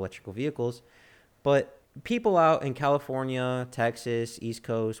 Nick, about electrical vehicles, but people out in California, Texas, East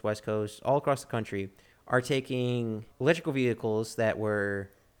Coast, West Coast, all across the country are taking electrical vehicles that were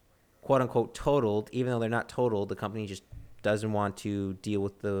quote-unquote totaled. Even though they're not totaled, the company just doesn't want to deal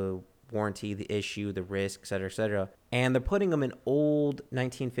with the warranty, the issue, the risk, et cetera, et cetera. And they're putting them in old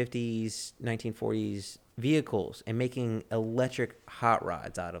 1950s, 1940s vehicles and making electric hot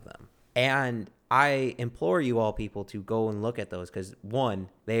rods out of them. And I implore you all people to go and look at those because, one,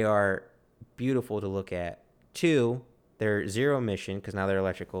 they are beautiful to look at. Two, they're zero emission because now they're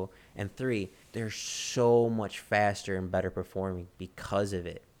electrical. And three, they're so much faster and better performing because of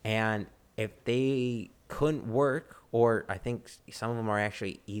it. And if they couldn't work, or I think some of them are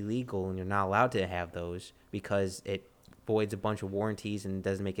actually illegal and you're not allowed to have those because it voids a bunch of warranties and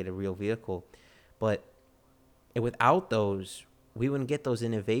doesn't make it a real vehicle. But without those, we wouldn't get those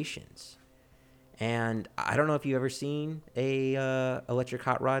innovations. And I don't know if you ever seen a electric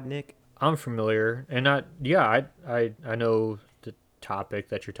hot rod, Nick. I'm familiar, and not yeah, I know the topic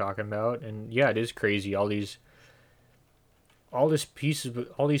that you're talking about, and yeah, it is crazy. All these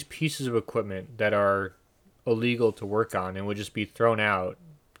pieces of equipment that are illegal to work on and would just be thrown out,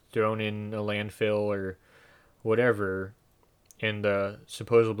 thrown in a landfill or whatever. And the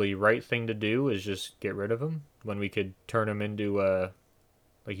supposedly right thing to do is just get rid of them when we could turn them into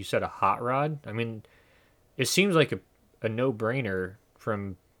like you said, a hot rod. I mean, it seems like a no brainer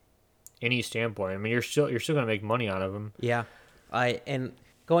from any standpoint. I mean, you're still gonna make money out of them. Yeah, and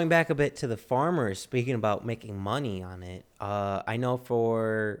going back a bit to the farmers, speaking about making money on it, I know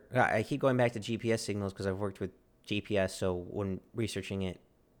I keep going back to GPS signals because I've worked with GPS, so when researching it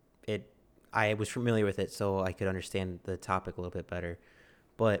I was familiar with it, so I could understand the topic a little bit better.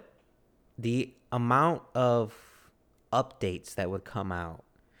 But the amount of updates that would come out.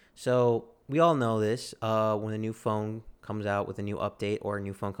 So we all know this. When a new phone comes out with a new update, or a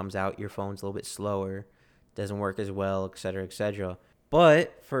new phone comes out, your phone's a little bit slower, doesn't work as well, etc., etc.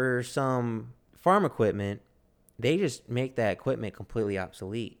 But for some farm equipment, they just make that equipment completely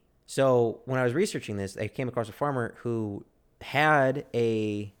obsolete. So when I was researching this, I came across a farmer who had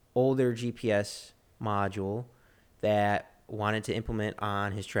a older GPS module that wanted to implement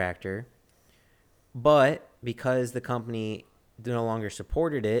on his tractor, but because the company no longer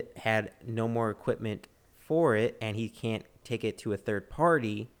supported it, had no more equipment for it, and he can't take it to a third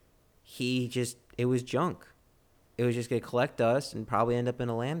party, it was junk. It was just going to collect dust and probably end up in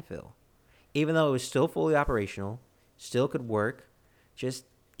a landfill. Even though it was still fully operational, still could work, just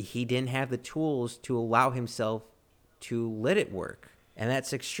he didn't have the tools to allow himself to let it work. And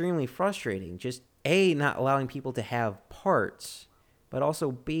that's extremely frustrating. Just A, not allowing people to have parts, but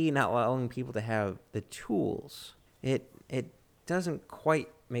also B, not allowing people to have the tools. It doesn't quite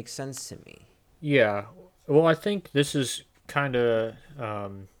make sense to me. Yeah. Well, I think this is kind of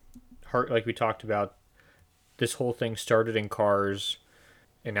hard. Like we talked about, this whole thing started in cars,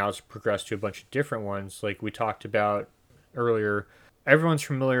 and now it's progressed to a bunch of different ones. Like we talked about earlier, everyone's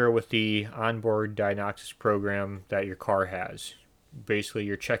familiar with the onboard diagnostics program that your car has. Basically,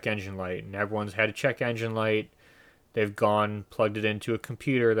 your check engine light, and everyone's had a check engine light. They've plugged it into a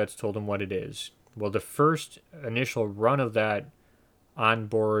computer that's told them what it is. Well, the first initial run of that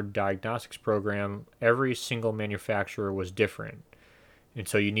onboard diagnostics program, every single manufacturer was different. And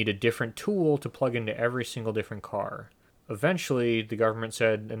so you need a different tool to plug into every single different car. Eventually, the government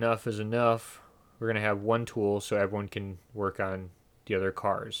said enough is enough. We're going to have one tool so everyone can work on the other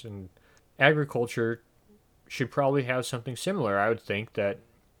cars. And agriculture should probably have something similar. I would think that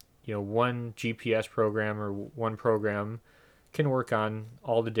one GPS program or one program can work on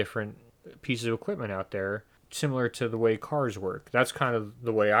all the different pieces of equipment out there, similar to the way cars work. That's kind of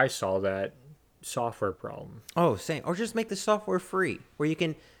the way I saw that software problem. Oh, same. Or just make the software free, where you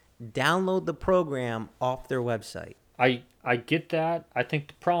can download the program off their website. I get that. I think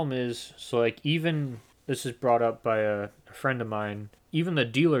the problem is, so like, even this is brought up by a friend of mine, even the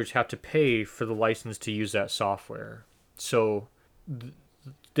dealers have to pay for the license to use that software. So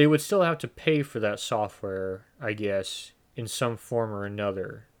they would still have to pay for that software, I guess, in some form or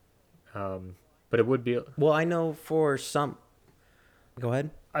another. But it would be. Well, I know for some. Go ahead.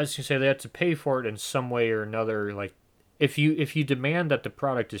 I was gonna say they have to pay for it in some way or another. Like, if you demand that the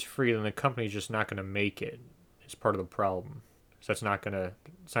product is free, then the company's just not gonna make it. It's part of the problem. So it's not gonna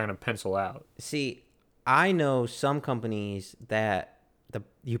pencil out. See, I know some companies that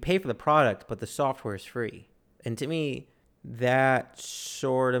you pay for the product, but the software is free, and to me, that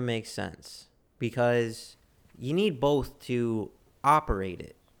sort of makes sense because you need both to operate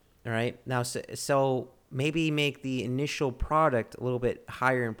it. All right. Now, so maybe make the initial product a little bit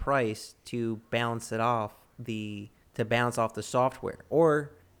higher in price to balance off the software,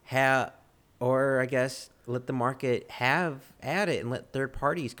 or I guess let the market have at it and let third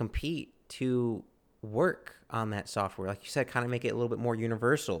parties compete to work on that software. Like you said, kind of make it a little bit more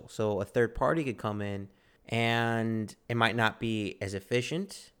universal, so a third party could come in and it might not be as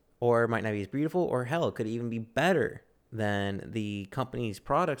efficient, or it might not be as beautiful, or hell, it could even be better than the company's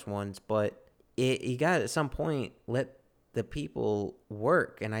products ones, but you got to at some point let the people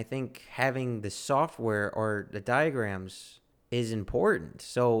work. And I think having the software or the diagrams is important.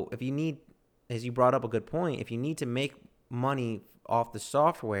 So if you need, as you brought up a good point, if you need to make money off the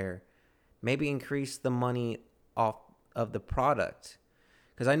software, maybe increase the money off of the product.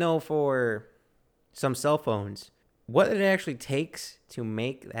 Because I know for some cell phones, what it actually takes to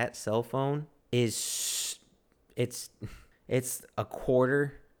make that cell phone is it's a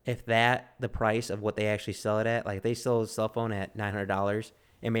quarter if that the price of what they actually sell it at, like if they sell a cell phone at $900,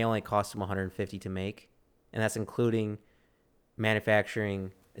 it may only cost them 150 to make, and that's including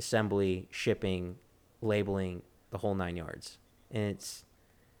manufacturing, assembly, shipping, labeling, the whole 9 yards. And it's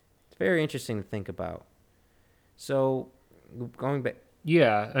very interesting to think about. So going back,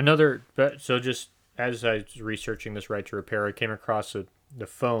 Yeah, so just as I was researching this right to repair, I came across the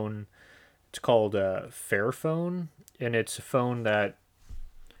phone. It's called Fairphone, and it's a phone that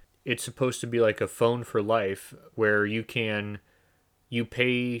it's supposed to be like a phone for life, where you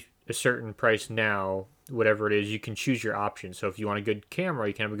pay a certain price now, whatever it is, you can choose your options. So if you want a good camera,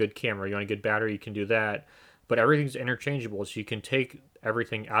 you can have a good camera. You want a good battery, you can do that. But everything's interchangeable, so you can take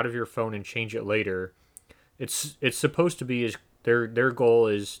everything out of your phone and change it later. It's supposed to be, is their goal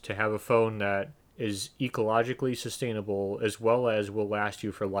is to have a phone that is ecologically sustainable as well as will last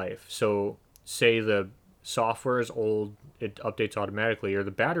you for life. So say the software is old, it updates automatically, or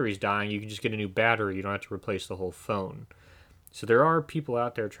the battery's dying, you can just get a new battery. You don't have to replace the whole phone. So there are people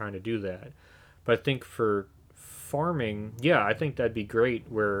out there trying to do that. But I think for farming, yeah, I think that'd be great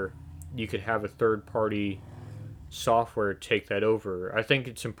where you could have a third party software take that over. I think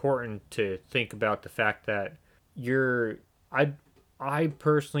it's important to think about the fact that you're I I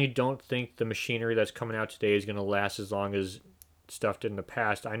personally don't think the machinery that's coming out today is going to last as long as stuff did in the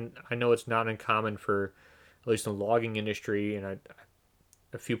past. I know it's not uncommon for at least in the logging industry and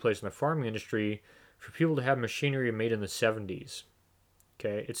a few places in the farming industry for people to have machinery made in the 70s.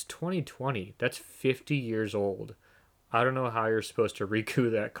 Okay, it's 2020. That's 50 years old. I don't know how you're supposed to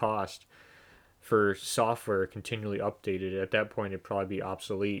recoup that cost for software continually updated. At that point, it'd probably be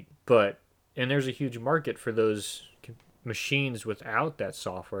obsolete. And there's a huge market for those machines without that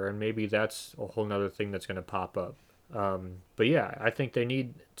software, and maybe that's a whole nother thing that's going to pop up. But yeah, I think they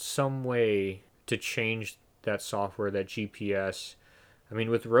need some way to change that software, that GPS. I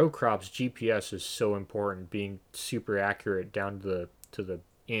mean, with row crops, GPS is so important, being super accurate down to the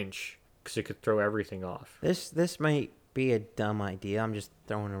inch, because it could throw everything off. this might be a dumb idea. I'm just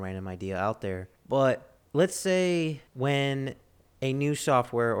throwing a random idea out there. But let's say when a new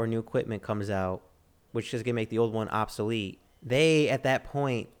software or new equipment comes out, which is gonna make the old one obsolete, they at that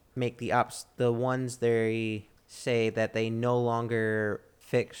point make the ones they say that they no longer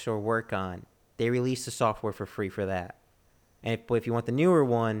fix or work on. They release the software for free for that. But if you want the newer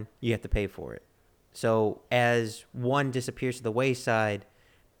one, you have to pay for it. So as one disappears to the wayside,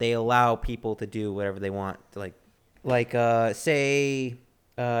 they allow people to do whatever they want. Say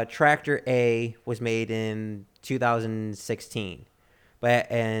tractor A was made in 2016,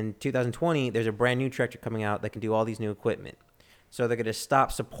 but in 2020 there's a brand new tractor coming out that can do all these new equipment. So they're going to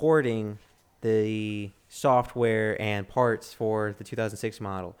stop supporting the software and parts for the 2006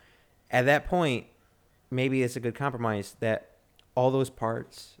 model. At that point, maybe it's a good compromise that all those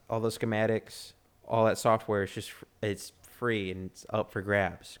parts, all those schematics, all that software is it's free and it's up for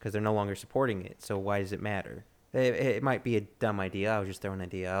grabs because they're no longer supporting it. So why does it matter? It might be a dumb idea. I was just throwing an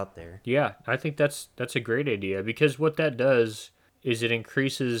idea out there. Yeah, I think that's a great idea, because what that does is it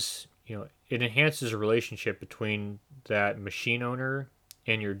increases, it enhances a relationship between that machine owner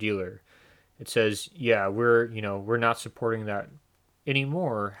and your dealer. It says, yeah, we're not supporting that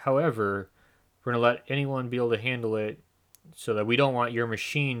anymore. However, we're going to let anyone be able to handle it, so that we don't want your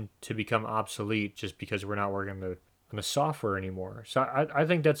machine to become obsolete just because we're not working on the software anymore. So I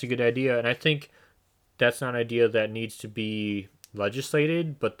think that's a good idea, and I think that's not an idea that needs to be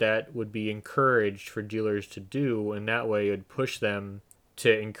legislated, but that would be encouraged for dealers to do, and that way it would push them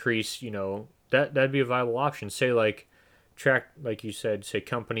to increase, that'd be a viable option. Say like you said, say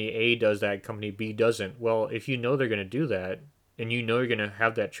company A does that, company B doesn't. Well, if you know they're going to do that, and you know you're going to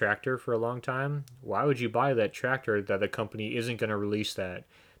have that tractor for a long time, why would you buy that tractor that the company isn't going to release that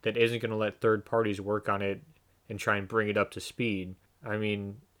isn't going to let third parties work on it and try and bring it up to speed? I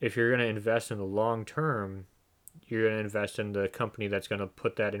mean, if you're going to invest in the long term, you're going to invest in the company that's going to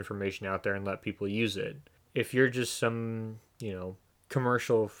put that information out there and let people use it. If you're just some,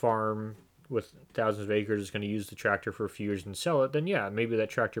 commercial farm with thousands of acres that's going to use the tractor for a few years and sell it, then yeah, maybe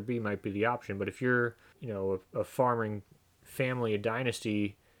that tractor B might be the option. But if you're, a farming family, a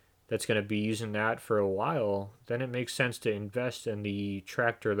dynasty that's going to be using that for a while, then it makes sense to invest in the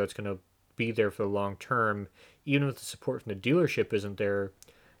tractor that's going to be there for the long term. Even if the support from the dealership isn't there,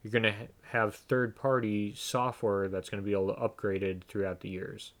 you're going to have third party software that's going to be able to upgrade it throughout the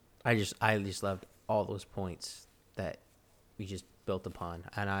years. I just loved all those points that we just built upon,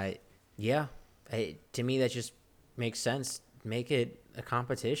 and to me that just makes sense. Make it a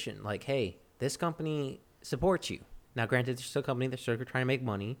competition. Like, hey, this company supports you. Now, granted, they're still a company. They're still trying to make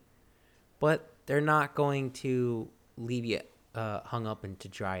money, but they're not going to leave you hung up and to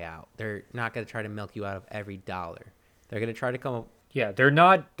dry out. They're not going to try to milk you out of every dollar. They're going to try to come up. Yeah, they're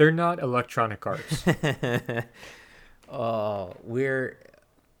not Electronic Arts. Oh, we're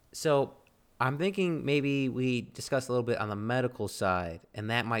so I'm thinking maybe we discuss a little bit on the medical side, and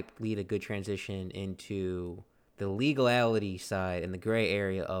that might lead a good transition into the legality side and the gray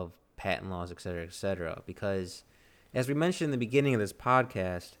area of patent laws, et cetera, et cetera. Because as we mentioned in the beginning of this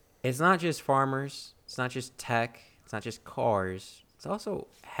podcast, it's not just farmers, it's not just tech, it's not just cars, it's also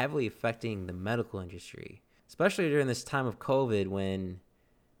heavily affecting the medical industry, especially during this time of COVID when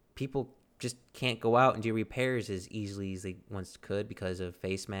people just can't go out and do repairs as easily as they once could because of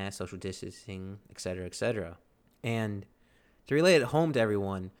face masks, social distancing, etc., etc. And to relate it home to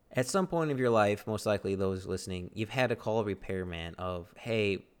everyone, at some point of your life, most likely those listening, you've had to call a repairman of,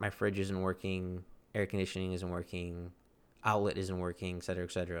 hey, my fridge isn't working, air conditioning isn't working, outlet isn't working, etc.,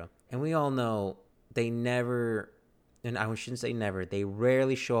 etc. And we all know they never, and I shouldn't say never, they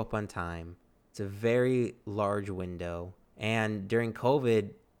rarely show up on time. It's a very large window. And during COVID,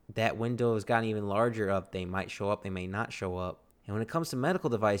 that window has gotten even larger of they might show up, they may not show up. And when it comes to medical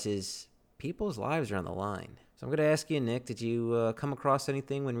devices, people's lives are on the line. So I'm going to ask you, Nick, did you come across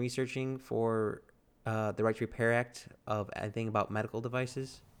anything when researching for the Right to Repair Act of anything about medical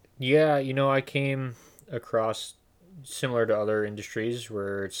devices? Yeah, I came across similar to other industries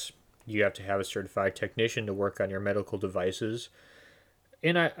where you have to have a certified technician to work on your medical devices.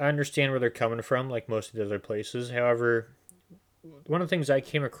 And I understand where they're coming from, like most of the other places. However, one of the things I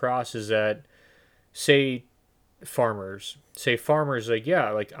came across is that, say, farmers like,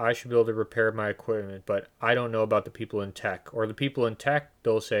 yeah, like I should be able to repair my equipment, but I don't know about the people in tech. Or the people in tech,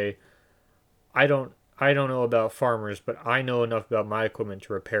 they'll say, I don't know about farmers, but I know enough about my equipment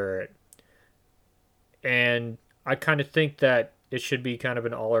to repair it. And I kind of think that it should be kind of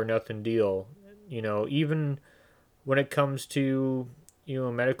an all or nothing deal. Even when it comes to,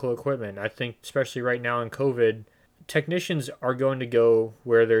 medical equipment, I think especially right now in COVID, technicians are going to go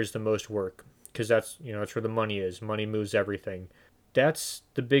where there's the most work because that's where the money is. Money moves everything. That's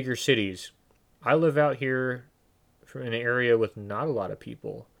the bigger cities. I live out here in an area with not a lot of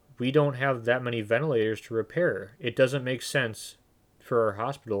people. We don't have that many ventilators to repair. It doesn't make sense for our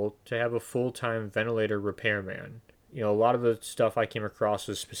hospital to have a full-time ventilator repairman. A lot of the stuff I came across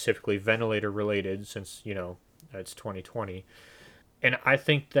was specifically ventilator related since, it's 2020. And I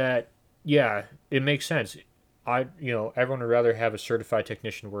think that, yeah, it makes sense. Everyone would rather have a certified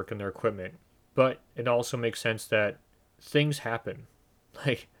technician work on their equipment, but it also makes sense that things happen.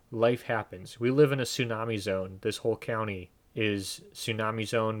 Like, life happens. We live in a tsunami zone. This whole county is tsunami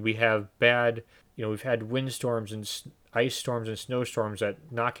zone. We've had windstorms and ice storms and snowstorms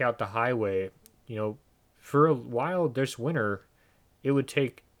that knock out the highway. For a while this winter,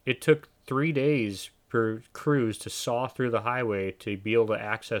 it took 3 days for crews to saw through the highway to be able to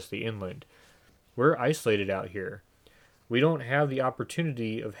access the inland. We're isolated out here. We don't have the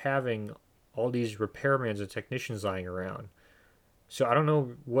opportunity of having all these repairmans and technicians lying around. So I don't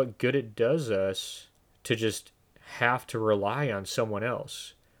know what good it does us to just have to rely on someone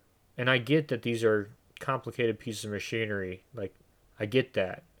else. And I get that these are complicated pieces of machinery. Like, I get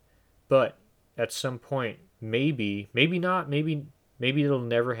that. But at some point, maybe not, maybe it'll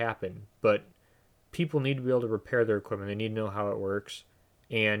never happen. But people need to be able to repair their equipment. They need to know how it works.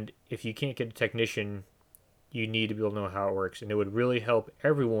 And if you can't get a technician, you need to be able to know how it works. And it would really help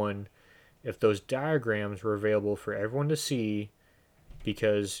everyone if those diagrams were available for everyone to see,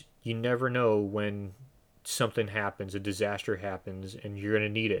 because you never know when something happens, a disaster happens, and you're going to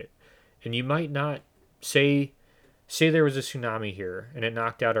need it. And you might not say there was a tsunami here and it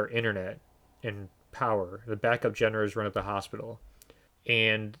knocked out our internet and power. The backup generators run at the hospital.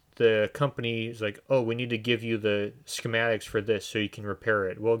 And the company is like, oh, we need to give you the schematics for this so you can repair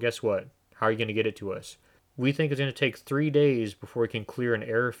it. Well, guess what? How are you going to get it to us? We think it's going to take 3 days before we can clear an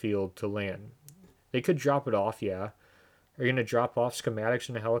airfield to land. They could drop it off, yeah. Are you going to drop off schematics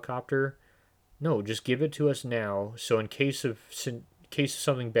in a helicopter? No, just give it to us now, so in case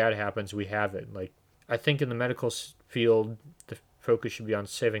something bad happens, we have it. Like, I think in the medical field, the focus should be on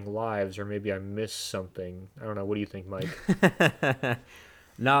saving lives, or maybe I missed something. I don't know. What do you think, Mike?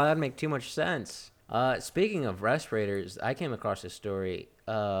 No, that'd make too much sense. Speaking of respirators, I came across a story.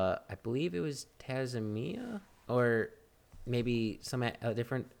 I believe it was Tanzania or maybe some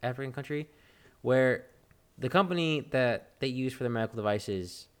different African country, where the company that they use for their medical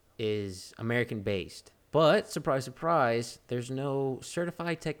devices is American based. But surprise, surprise, there's no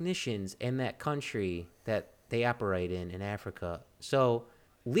certified technicians in that country that they operate in Africa. So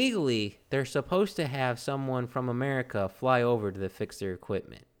legally, they're supposed to have someone from America fly over to fix their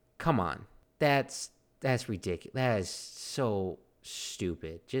equipment. Come on. That's That's ridiculous. That is so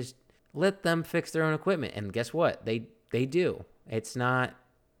stupid. Just let them fix their own equipment. And guess what? They do. It's not.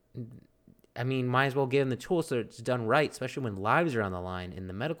 I mean, might as well give them the tools so it's done right, especially when lives are on the line in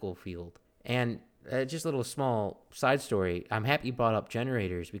the medical field. And just a little small side story. I'm happy you brought up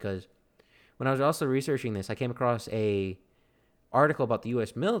generators because when I was also researching this, I came across a article about the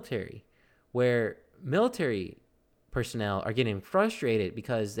U.S. military where military personnel are getting frustrated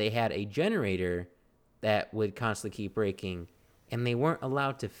because they had a generator that would constantly keep breaking and they weren't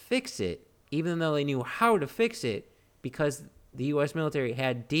allowed to fix it, even though they knew how to fix it because the U.S. military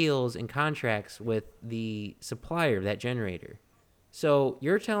had deals and contracts with the supplier of that generator. So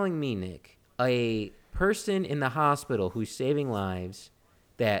you're telling me, Nick, a person in the hospital who's saving lives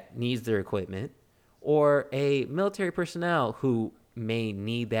that needs their equipment, or a military personnel who may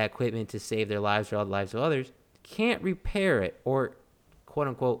need that equipment to save their lives or the lives of others, can't repair it or, quote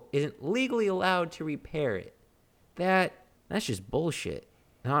unquote, isn't legally allowed to repair it. That's just bullshit.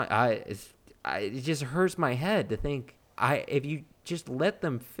 No, it just hurts my head to think if you just let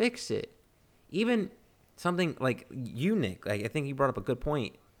them fix it, even something like you, Nick, like I think you brought up a good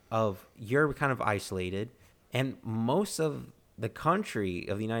point of you're kind of isolated, and most of the country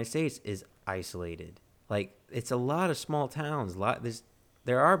of the United States is isolated. Like it's a lot of small towns.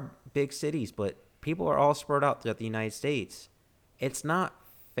 There are big cities, but people are all spread out throughout the United States. It's not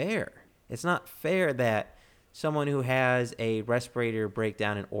fair. It's not fair that someone who has a respirator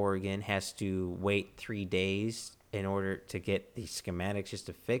breakdown in Oregon has to wait 3 days in order to get the schematics just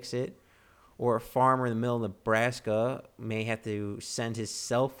to fix it. Or a farmer in the middle of Nebraska may have to send his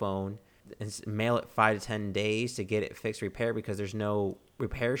cell phone and mail it 5 to 10 days to get it fixed, repaired because there's no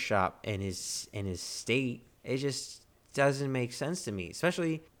repair shop in his state. It just doesn't make sense to me,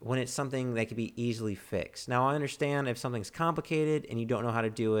 especially when it's something that could be easily fixed. Now, I understand if something's complicated and you don't know how to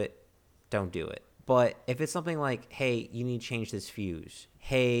do it, don't do it. But if it's something like, hey, you need to change this fuse.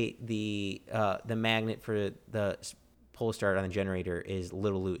 Hey, the magnet for the pull start on the generator is a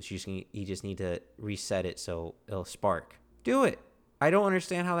little loose. You just need to reset it so it'll spark. Do it. I don't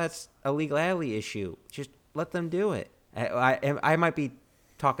understand how that's a legality issue. Just let them do it. I might be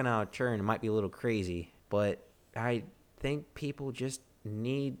talking out of turn. It might be a little crazy, but I think people just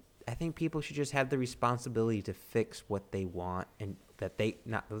need. I think people should just have the responsibility to fix what they want and that they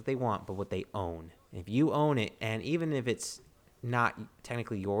not what they want, but what they own. If you own it, and even if it's not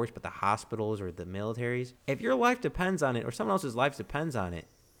technically yours, but the hospitals or the militaries, if your life depends on it or someone else's life depends on it,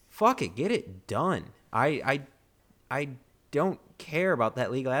 fuck it, get it done. I don't care about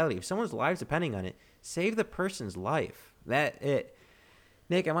that legality. If someone's life's depending on it, save the person's life. That it.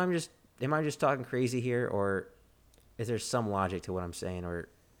 Nick, am I just talking crazy here, or is there some logic to what I'm saying or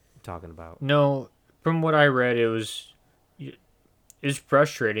talking about? No, from what I read, it's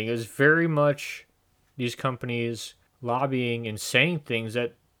frustrating. It's very much these companies lobbying and saying things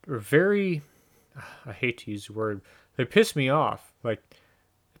that are very, I hate to use the word, they piss me off. Like,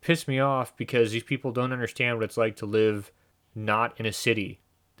 piss me off because these people don't understand what it's like to live not in a city.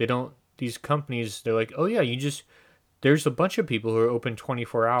 These companies, they're like, oh yeah, there's a bunch of people who are open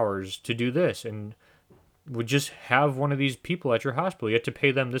 24 hours to do this and would just have one of these people at your hospital. You have to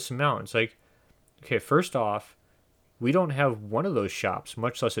pay them this amount. It's like, okay, first off, we don't have one of those shops,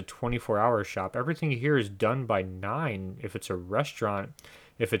 much less a 24-hour shop. Everything here is done by 9 if it's a restaurant.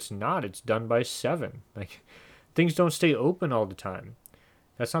 If it's not, it's done by 7. Like, things don't stay open all the time.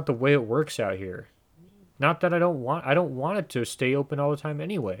 That's not the way it works out here. Not that I don't want it to stay open all the time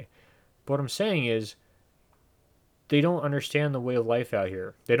anyway. But what I'm saying is they don't understand the way of life out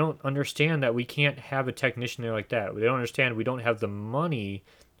here. They don't understand that we can't have a technician there like that. They don't understand we don't have the money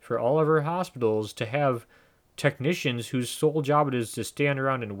for all of our hospitals to have technicians whose sole job it is to stand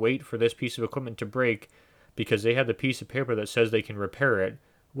around and wait for this piece of equipment to break because they have the piece of paper that says they can repair it,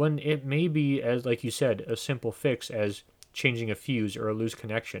 when it may be, as like you said, a simple fix as changing a fuse or a loose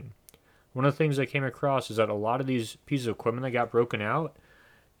connection. One of the things I came across is that a lot of these pieces of equipment that got broken out,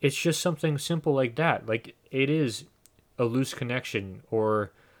 it's just something simple like that. Like, it is a loose connection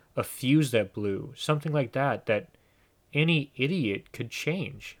or a fuse that blew, something like that any idiot could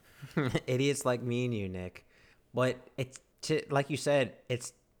change. Idiots like me and you, Nick. But like you said,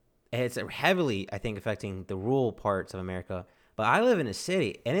 it's heavily, I think, affecting the rural parts of America. But I live in a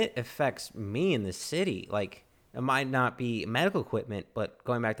city, and it affects me in the city. Like, it might not be medical equipment, but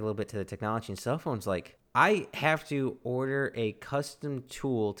going back a little bit to the technology and cell phones, like, I have to order a custom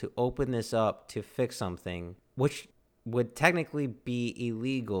tool to open this up to fix something, which would technically be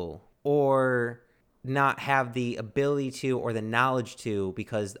illegal or not have the ability to or the knowledge to,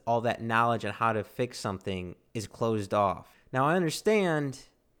 because all that knowledge on how to fix something is closed off. Now, I understand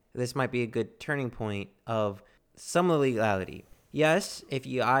this might be a good turning point of some legality. Yes, if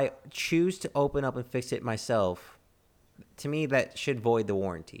I choose to open up and fix it myself, to me that should void the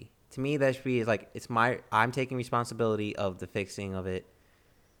warranty. To me that should be like I'm taking responsibility of the fixing of it,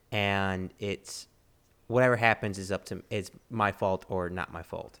 and it's whatever happens is it's my fault or not my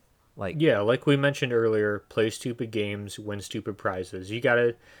fault. Like, Yeah, like we mentioned earlier, play stupid games, win stupid prizes. You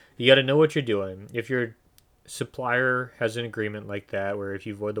gotta know what you're doing. If your supplier has an agreement like that, where if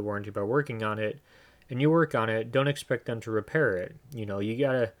you void the warranty by working on it, and you work on it, don't expect them to repair it. You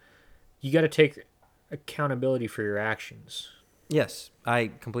gotta take accountability for your actions. yes,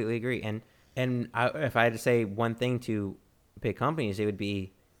 I completely agree. If I had to say one thing to big companies, it would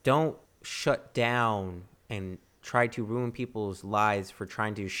be don't shut down and try to ruin people's lives for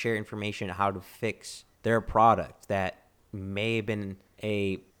trying to share information on how to fix their product that may have been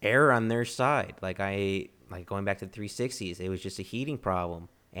a error on their side. Like going back to the 360s, it was just a heating problem,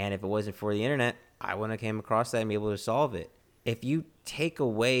 and if it wasn't for the internet, I wouldn't have came across that and be able to solve it. If you take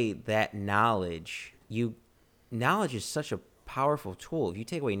away that knowledge, you knowledge is such a powerful tool. If you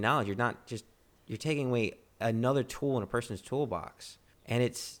take away knowledge, you're taking away another tool in a person's toolbox, and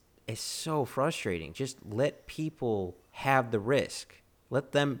it's so frustrating. Just let people have the risk.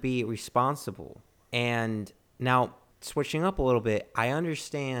 Let them be responsible. And now switching up a little bit, I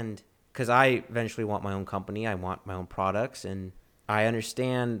understand because I eventually want my own company. I want my own products, and I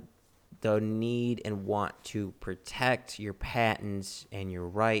understand the need and want to protect your patents and your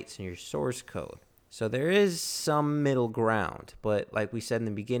rights and your source code. So there is some middle ground, but like we said in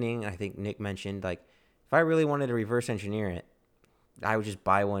the beginning, I think Nick mentioned, like if I really wanted to reverse engineer it, I would just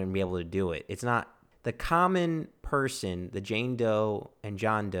buy one and be able to do it. It's not the common person, the Jane Doe and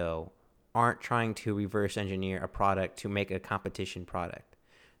John Doe aren't trying to reverse engineer a product to make a competition product.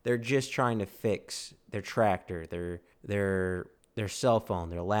 They're just trying to fix their tractor, their cell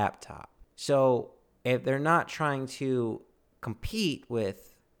phone, their laptop. So if they're not trying to compete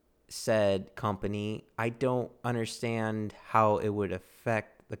with said company, I don't understand how it would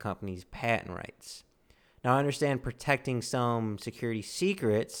affect the company's patent rights. Now, I understand protecting some security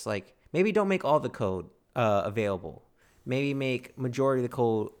secrets, like maybe don't make all the code available. Maybe make majority of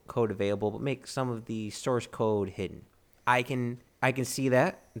the code available, but make some of the source code hidden. I can see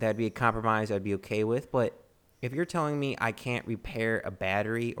that. That'd be a compromise I'd be okay with. But if you're telling me I can't repair a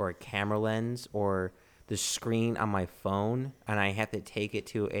battery or a camera lens or the screen on my phone, and I have to take it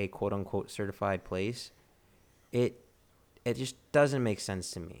to a quote unquote certified place, it it just doesn't make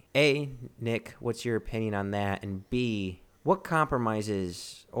sense to me. A, Nick, what's your opinion on that? And B, what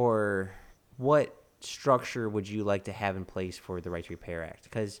compromises or what structure would you like to have in place for the Right to Repair Act?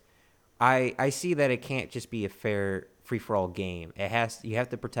 Because I see that it can't just be a fair free for all game. You have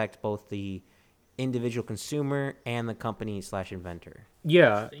to protect both the individual consumer and the company slash inventor.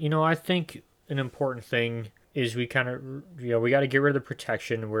 Yeah, I think an important thing is we got to get rid of the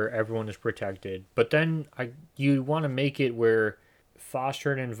protection where everyone is protected. But then you want to make it where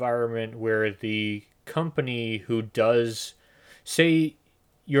foster an environment where the company who does say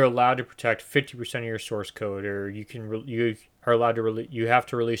you're allowed to protect 50% of your source code, or you are allowed to you have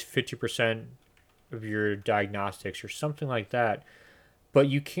to release 50% of your diagnostics or something like that, but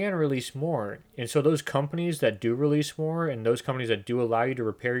you can release more. And so those companies that do release more and those companies that do allow you to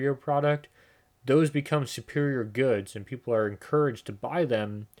repair your product, those become superior goods and people are encouraged to buy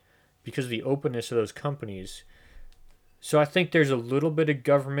them because of the openness of those companies. So I think there's a little bit of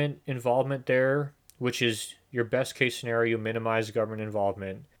government involvement there, which is your best case scenario, minimize government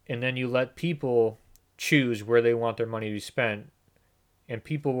involvement. And then you let people choose where they want their money to be spent. And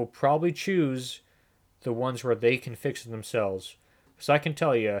people will probably choose the ones where they can fix it themselves. So I can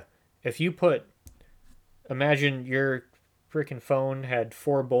tell you, if you imagine your freaking phone had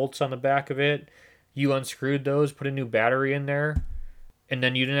 4 bolts on the back of it, you unscrewed those, put a new battery in there, and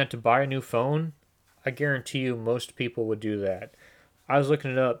then you didn't have to buy a new phone, I guarantee you most people would do that. I was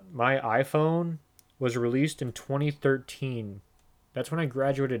looking it up. My iPhone was released in 2013. That's when I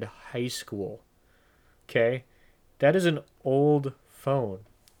graduated high school. Okay? That is an old phone.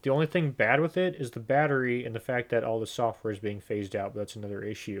 The only thing bad with it is the battery and the fact that all the software is being phased out, but that's another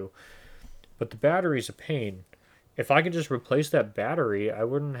issue. But the battery is a pain. If I could just replace that battery, I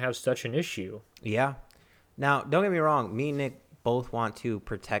wouldn't have such an issue. Yeah. Now, don't get me wrong. Me and Nick both want to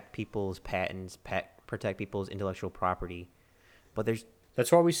protect people's patents, protect people's intellectual property. But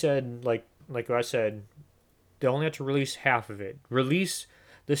That's why we said, like I said, they only have to release half of it. Release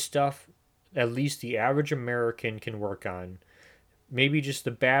the stuff at least the average American can work on. Maybe just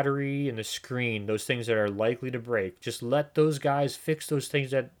the battery and the screen, those things that are likely to break. Just let those guys fix those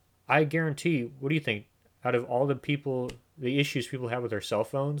things that I guarantee. What do you think? Out of all the people the issues people have with their cell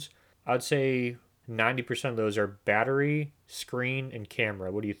phones, I'd say 90% of those are battery, screen, and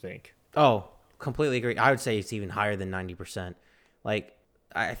camera. What do you think? Oh, completely agree. I would say it's even higher than 90%. Like,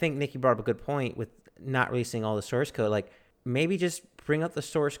 I think Nikki brought up a good point with not releasing all the source code. Like, maybe just bring up the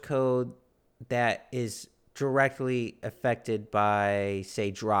source code that is directly affected by,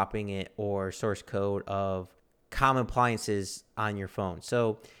 say, dropping it, or source code of common appliances on your phone.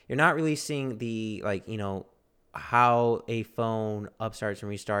 So you're not releasing the, like, how a phone upstarts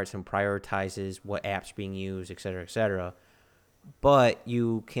and restarts and prioritizes what apps are being used, et cetera, et cetera. But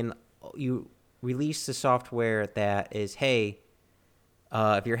you release the software that is, hey,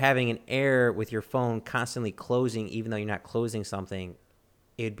 if you're having an error with your phone constantly closing, even though you're not closing something,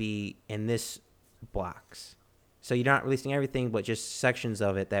 it'd be in this blocks. So you're not releasing everything, but just sections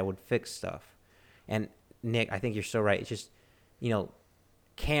of it that would fix stuff. And Nick, I think you're so right. It's just,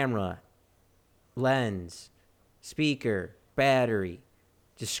 camera, lens, speaker, battery,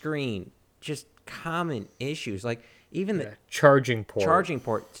 just screen, just common issues. Like, even the charging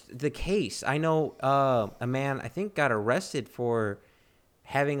port, the case. I know a man, I think, got arrested for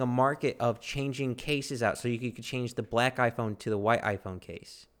having a market of changing cases out, so you could change the black iPhone to the white iPhone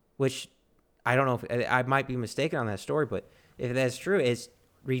case, which I don't know if I might be mistaken on that story, but if that's true, it's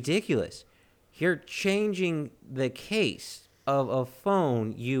ridiculous. You're changing the case of a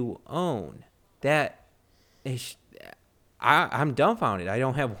phone you own. That is, I'm dumbfounded. I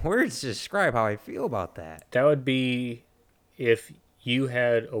don't have words to describe how I feel about that. That would be if you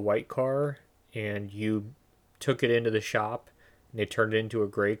had a white car and you took it into the shop and they turned it into a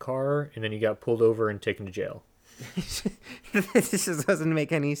gray car, and then you got pulled over and taken to jail. This just doesn't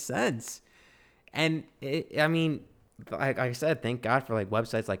make any sense. And I mean, like I said, thank God for like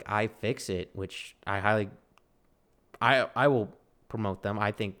websites like iFixit, which I will promote them.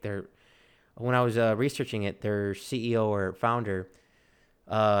 I think they're, when I was researching it, their CEO or founder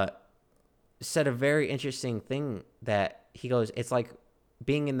said a very interesting thing, that he goes, it's like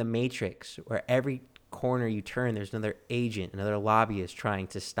being in the Matrix, where every corner you turn, there's another agent, another lobbyist trying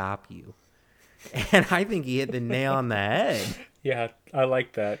to stop you. And I think he hit the nail on the head. Yeah, I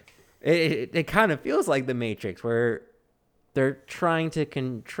like that. It kind of feels like the Matrix, where they're trying to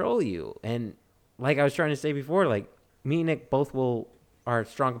control you. And like I was trying to say before, like, me and Nick both are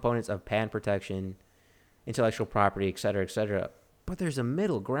strong components of patent protection, intellectual property, et cetera, et cetera. But there's a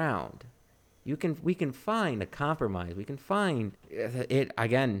middle ground. We can find a compromise. We can find it.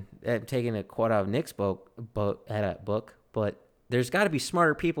 Again, I'm taking a quote out of Nick's book, but there's got to be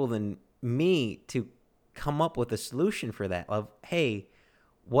smarter people than me to come up with a solution for that. Of, hey,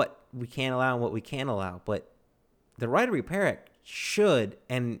 what we can allow and what we can't allow. But the Right to Repair Act should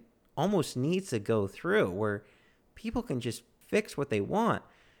and almost needs to go through, where people can just fix what they want.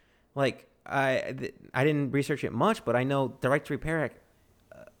 Like, I didn't research it much, but I know the Right to Repair Act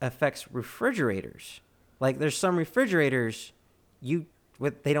affects refrigerators. Like, there's some refrigerators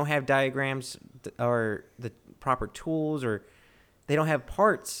they don't have diagrams or the proper tools, or they don't have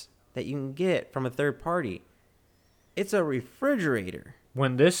parts that you can get from a third party. It's a refrigerator.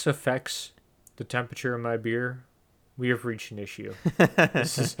 When this affects the temperature of my beer, we have reached an issue.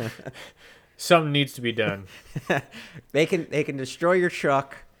 Something needs to be done. They can destroy your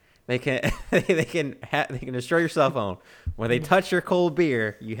truck. They can destroy your cell phone. When they touch your cold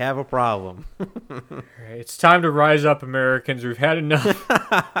beer, you have a problem. All right, it's time to rise up, Americans. We've had enough.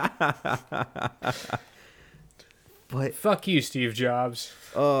 But fuck you, Steve Jobs.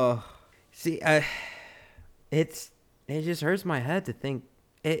 Oh, see, it just hurts my head to think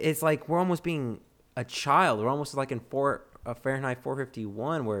it's like we're almost being a child. We're almost like in Fahrenheit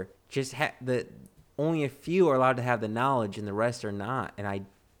 451, where just only a few are allowed to have the knowledge and the rest are not. And I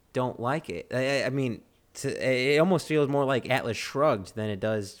don't like it. I mean, it almost feels more like Atlas Shrugged than it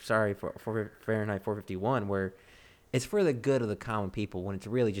does, for Fahrenheit 451, where it's for the good of the common people, when it's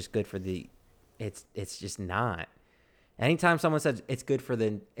really just good for it's just not. Anytime someone says it's good for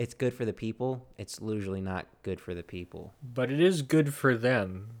the people, it's usually not good for the people. But it is good for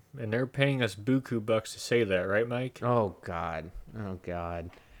them, and they're paying us buku bucks to say that, right, Mike? Oh God.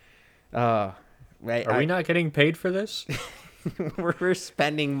 Are we not getting paid for this? We're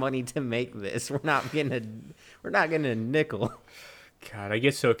spending money to make this. We're not getting a nickel. God, I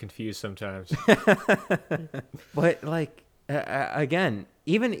get so confused sometimes. But like, again,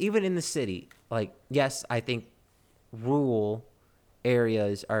 even in the city, like, yes, I think rural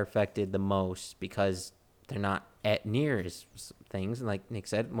areas are affected the most because they're not at near as things. And like Nick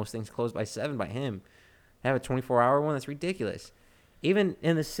said, most things close by 7 by him. Have a 24-hour one, that's ridiculous. Even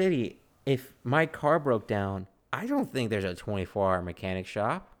in the city, if my car broke down, I don't think there's a 24-hour mechanic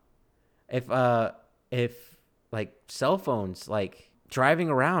shop. If like cell phones, like driving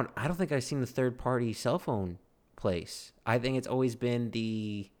around. I don't think I've seen the third party cell phone place. I think it's always been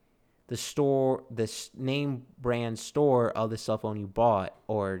the store, name brand store of the cell phone you bought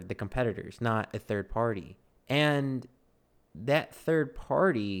or the competitors, not a third party. And that third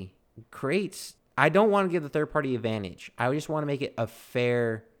party creates, I don't want to give the third party advantage. I just want to make it a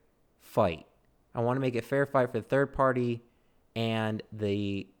fair fight. I want to make it a fair fight for the third party and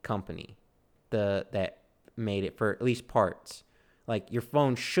the company that made it, for at least parts. Like, your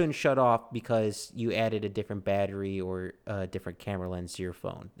phone shouldn't shut off because you added a different battery or a different camera lens to your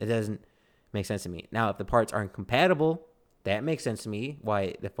phone. It doesn't make sense to me. Now, if the parts aren't compatible, that makes sense to me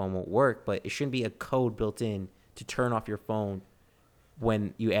why the phone won't work, but it shouldn't be a code built in to turn off your phone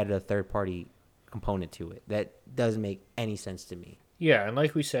when you added a third-party component to it. That doesn't make any sense to me. Yeah, and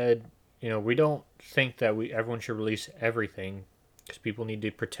like we said, we don't think that everyone should release everything because people need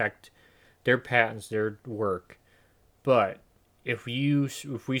to protect their patents, their work. But if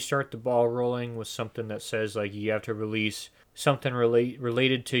we start the ball rolling with something that says like you have to release something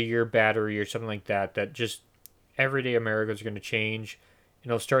related to your battery or something like that just everyday Americans are going to change, and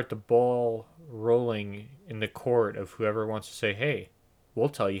it'll start the ball rolling in the court of whoever wants to say, hey, we'll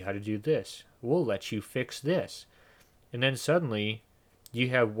tell you how to do this. We'll let you fix this. And then suddenly you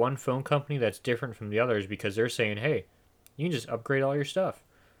have one phone company that's different from the others because they're saying, hey, you can just upgrade all your stuff.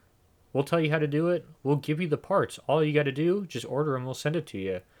 We'll tell you how to do it. We'll give you the parts. All you got to do, just order them. We'll send it to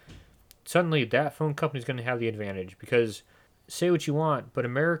you. Suddenly, that phone company's going to have the advantage because, say what you want, but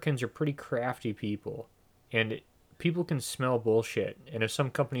Americans are pretty crafty people. And people can smell bullshit. And if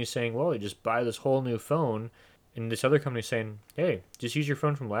some company is saying, well, you just buy this whole new phone, and this other company is saying, hey, just use your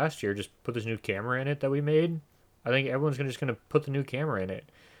phone from last year. Just put this new camera in it that we made. I think everyone's just going to put the new camera in it.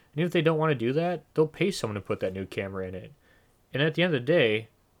 And if they don't want to do that, they'll pay someone to put that new camera in it. And at the end of the day,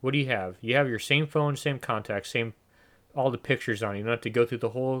 what do you have? You have your same phone, same contacts, same all the pictures on it. You don't have to go through the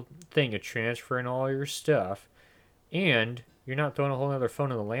whole thing of transferring all your stuff. And you're not throwing a whole other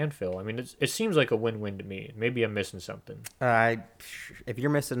phone in the landfill. I mean, it seems like a win-win to me. Maybe I'm missing something. If you're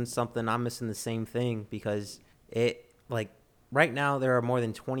missing something, I'm missing the same thing because right now there are more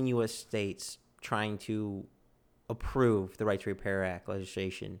than 20 U.S. states trying to approve the Right to Repair Act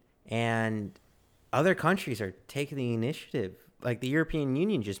legislation. And other countries are taking the initiative. Like the European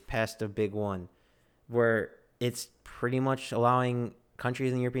Union just passed a big one where it's pretty much allowing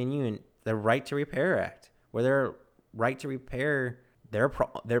countries in the European Union the Right to Repair Act, where they're right to repair their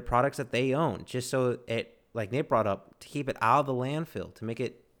products that they own, just so it, like Nate brought up, to keep it out of the landfill, to make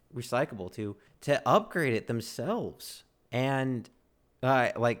it recyclable, to upgrade it themselves. And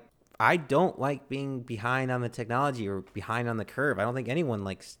I don't like being behind on the technology or behind on the curve. I don't think anyone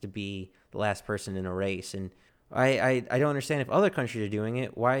likes to be the last person in a race. And I don't understand if other countries are doing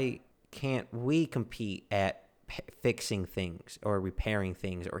it. Why can't we compete at fixing things or repairing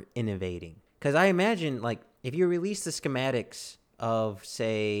things or innovating? Because I imagine, like, if you release the schematics of,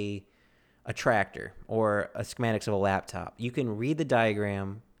 say, a tractor or a schematics of a laptop, you can read the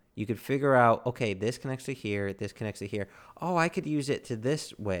diagram. You could figure out, okay, this connects to here, this connects to here. Oh, I could use it to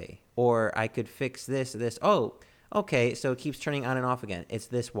this way. Or I could fix this. Oh, okay, so it keeps turning on and off again. It's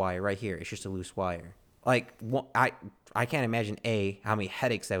this wire right here. It's just a loose wire. Like, I can't imagine, how many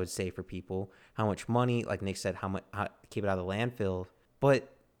headaches that would save for people, how much money, like Nick said, how keep it out of the landfill.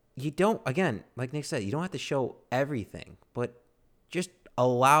 But you don't, again, like Nick said, you don't have to show everything, but just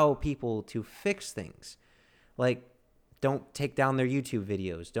allow people to fix things. Like, don't take down their YouTube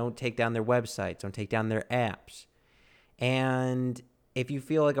videos. Don't take down their websites. Don't take down their apps. And if you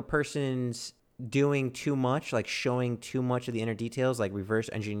feel like a person's doing too much, like showing too much of the inner details, like reverse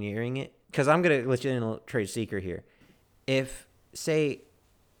engineering it, because I'm going to let you in a trade secret here. If, say,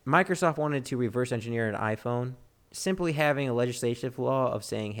 Microsoft wanted to reverse engineer an iPhone, simply having a legislative law of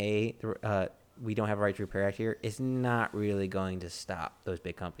saying, hey, we don't have a right to repair act here is not really going to stop those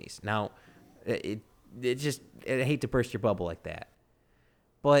big companies. Now, I hate to burst your bubble like that.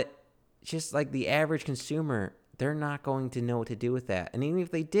 But just like the average consumer, they're not going to know what to do with that. And even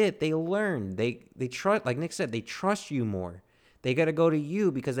if they did, they learn. They trust, like Nick said, they trust you more. They got to go to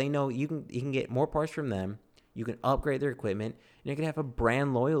you because they know you can get more parts from them. You can upgrade their equipment, and you can have a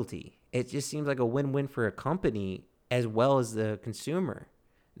brand loyalty. It just seems like a win-win for a company as well as the consumer.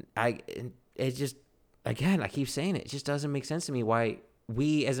 I keep saying it. It just doesn't make sense to me why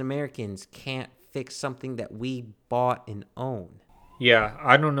we as Americans can't fix something that we bought and own. Yeah,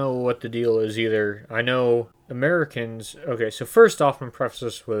 I don't know what the deal is either. I know Americans... Okay, so first off, I'm going to preface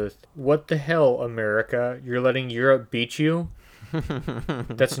this with, what the hell, America? You're letting Europe beat you?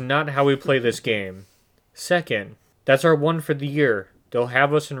 That's not how we play this game. Second, that's our one for the year. they'll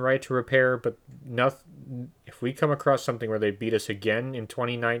have us in right to repair, but nothing. If we come across something where they beat us again in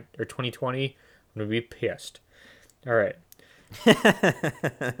 29 or 2020, I'm gonna be pissed. All right.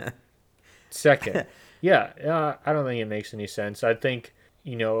 Second, yeah, I don't think it makes any sense. I think,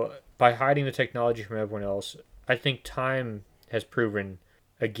 by hiding the technology from everyone else, I think time has proven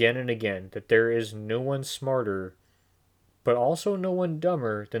again and again that there is no one smarter, but also no one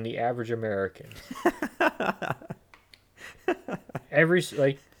dumber than the average American.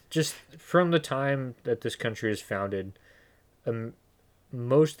 Like, just from the time that this country is founded, um,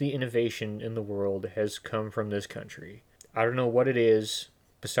 most of the innovation in the world has come from this country. I don't know what it is,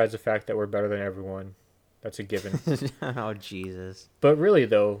 besides the fact that we're better than everyone. That's a given. Oh, Jesus. But really,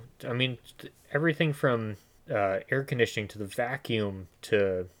 though, I mean, everything from air conditioning to the vacuum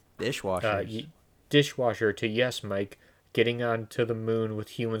to Dishwashers. dishwasher to, yes, Mike, getting on to the moon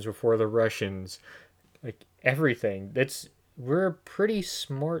with humans before the Russians, like everything. We're pretty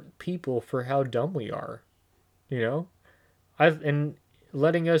smart people for how dumb we are, you know. And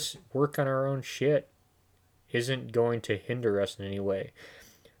letting us work on our own shit isn't going to hinder us in any way.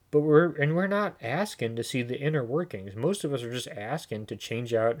 But we're not asking to see the inner workings. Most of us are just asking to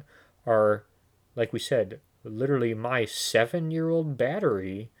change out our, like we said, literally my 7-year-old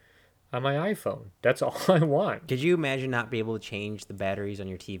battery on my iPhone. That's all I want. Could you imagine not being able to change the batteries on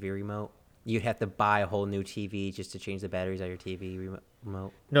your TV remote? You'd have to buy a whole new TV just to change the batteries on your TV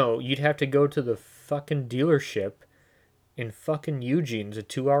remote. No, you'd have to go to the fucking dealership in fucking Eugene. It's a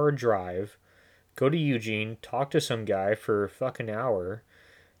 2-hour drive. Go to Eugene, talk to some guy for a fucking hour,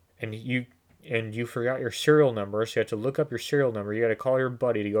 and you forgot your serial number, so you have to look up your serial number. You got to call your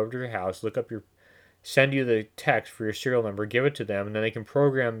buddy to go over to your house, send you the text for your serial number, give it to them, and then they can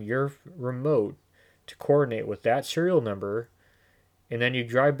program your remote to coordinate with that serial number. And then you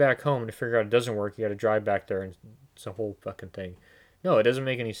drive back home to figure out it doesn't work. You got to drive back there, and it's a whole fucking thing. No, it doesn't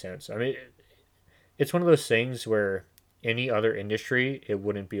make any sense. I mean, it's one of those things where any other industry it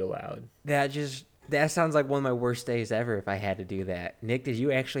wouldn't be allowed. That sounds like one of my worst days ever if I had to do that. Nick, did you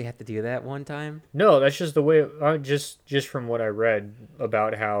actually have to do that one time? No, that's just the way. Just from what I read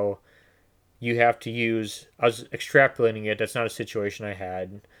about how you have to use. I was extrapolating it. That's not a situation I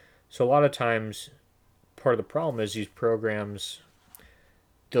had. So a lot of times, part of the problem is these programs.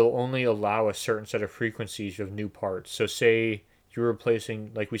 They'll only allow a certain set of frequencies of new parts. So say you're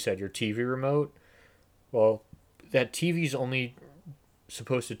replacing, like we said, your TV remote. Well, that TV's only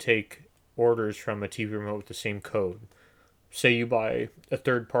supposed to take orders from a TV remote with the same code. Say you buy a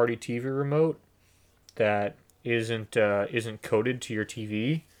third-party TV remote that isn't coded to your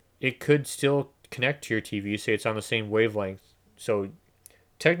TV, it could still connect to your TV. Say it's on the same wavelength, so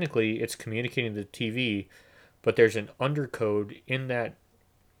technically it's communicating to the TV, but there's an undercode in that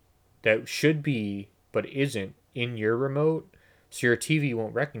should be but isn't in your remote, so your TV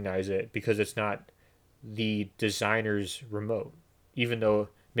won't recognize it because it's not the designer's remote, even though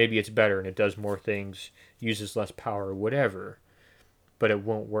maybe it's better and it does more things, uses less power, whatever, but it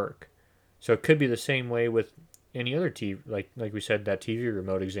won't work. So it could be the same way with any other TV, like we said, that TV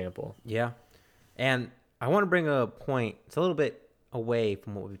remote example. Yeah. And I want to bring a point. It's a little bit away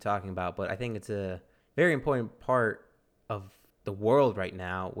from what we've been talking about, but I think it's a very important part of the world right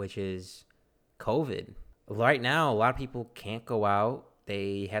now, which is COVID. Right now, a lot of people can't go out.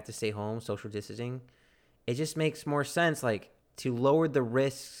 They have to stay home, social distancing. It just makes more sense, like, to lower the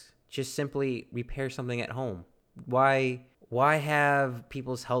risks, just simply repair something at home. Why have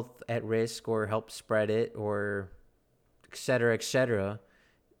people's health at risk or help spread it or et cetera,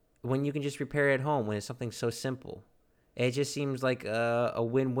 when you can just repair it at home when it's something so simple? It just seems like a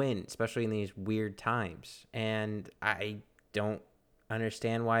win-win, especially in these weird times. And I don't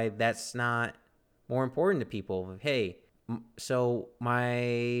understand why that's not more important to people. Hey, so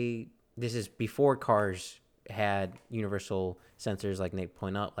this is before cars had universal sensors, like Nick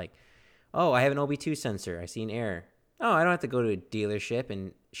pointed out, like, oh, I have an OB2 sensor, I see an error. Oh, I don't have to go to a dealership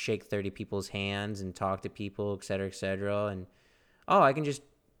and shake 30 people's hands and talk to people, et cetera, and oh, I can just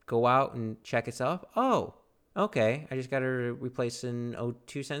go out and check itself. Oh, okay, I just got to replace an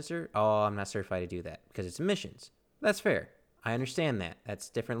O2 sensor. Oh, I'm not certified to do that because it's emissions. That's fair. I understand that. That's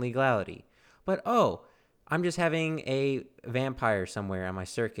different legality. But oh, I'm just having a vampire somewhere on my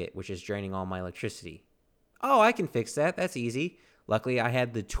circuit, which is draining all my electricity. Oh, I can fix that. That's easy. Luckily, I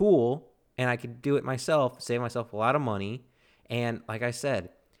had the tool, and I could do it myself, save myself a lot of money. And like I said,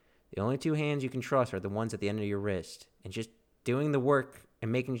 the only two hands you can trust are the ones at the end of your wrist. And just doing the work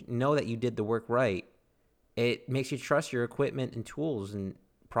and know that you did the work right, it makes you trust your equipment and tools and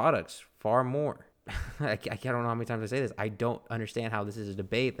products far more. I don't know how many times I say this. I don't understand how this is a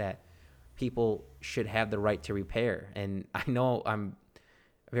debate that people should have the right to repair. And I know I'm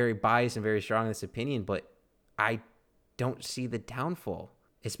very biased and very strong in this opinion, but I don't see the downfall,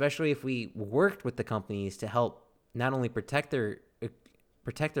 especially if we worked with the companies to help not only protect their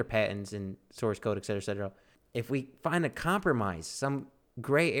patents and source code, et cetera, et cetera. If we find a compromise, some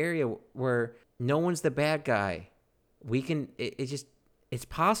gray area where no one's the bad guy, we can. It's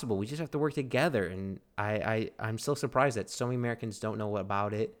possible. We just have to work together. And I'm still surprised that so many Americans don't know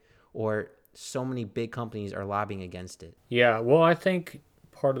about it, or so many big companies are lobbying against it. Yeah, well, I think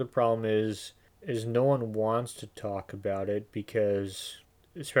part of the problem is no one wants to talk about it because,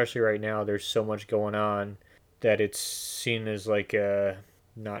 especially right now, there's so much going on that it's seen as like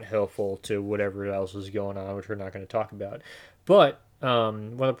not helpful to whatever else is going on, which we're not going to talk about. But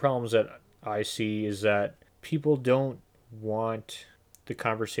one of the problems that I see is that people don't want the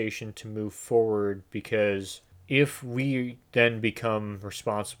conversation to move forward because if we then become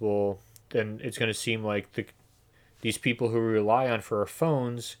responsible, then it's going to seem like these people who we rely on for our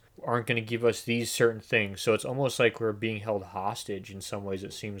phones aren't going to give us these certain things. So it's almost like we're being held hostage in some ways.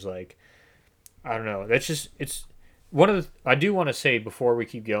 It seems like, I don't know. That's just it's one of the. I do want to say before we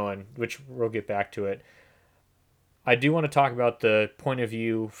keep going, which we'll get back to it. I do want to talk about the point of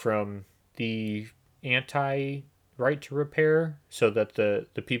view from the anti right to repair, so that the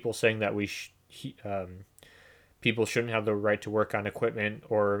people saying that people shouldn't have the right to work on equipment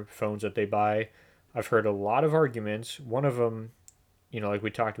or phones that they buy. I've heard a lot of arguments. One of them, like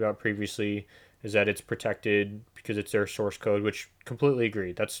we talked about previously, is that it's protected because it's their source code, which completely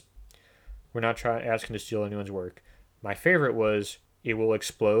agree. That's we're not trying asking to steal anyone's work. My favorite was it will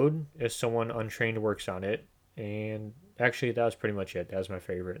explode if someone untrained works on it, and actually that was pretty much it. That was my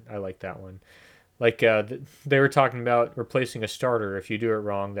favorite. I like that one. Like they were talking about replacing a starter if you do it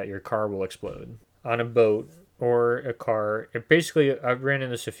wrong, that your car will explode on a boat or a car. It basically, I've ran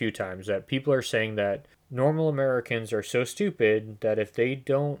into this a few times that people are saying that normal Americans are so stupid that if they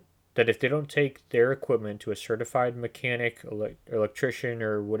don't take their equipment to a certified mechanic, electrician,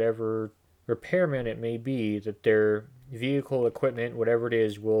 or whatever repairman it may be, that their vehicle equipment, whatever it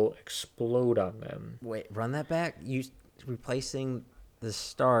is, will explode on them. Wait, run that back. You replacing the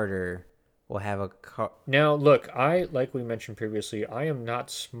starter will have a car. Now, look, like we mentioned previously, I am not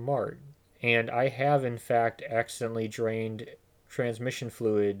smart, and I have in fact accidentally drained transmission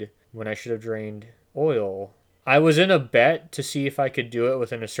fluid when I should have drained oil. I was in a bet to see if I could do it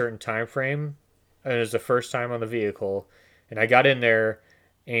within a certain time frame, and it was the first time on the vehicle, and I got in there,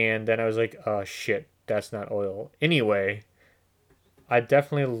 and then I was like, oh shit, that's not oil. Anyway, I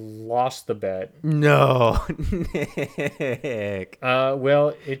definitely lost the bet. No, Nick.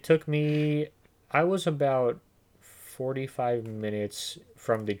 Well, it took me. I was about 45 minutes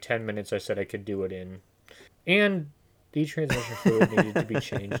from the 10 minutes I said I could do it in, and the transmission fluid needed to be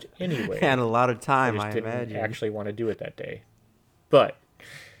changed anyway. And a lot of time, I just didn't imagine. actually want to do it that day. But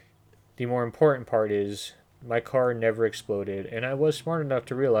the more important part is my car never exploded, and I was smart enough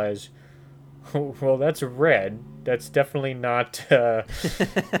to realize, well, that's red. That's definitely not.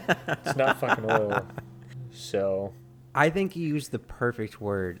 It's not fucking oil. So I think you used the perfect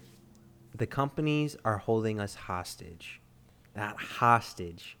word. The companies are holding us hostage. Not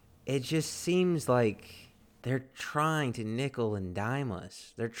hostage. It just seems like they're trying to nickel and dime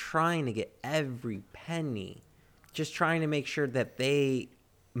us. They're trying to get every penny. Just trying to make sure that they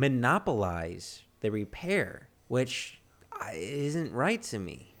monopolize the repair, which isn't right to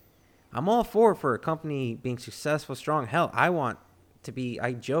me. I'm all for a company being successful, strong. Hell, I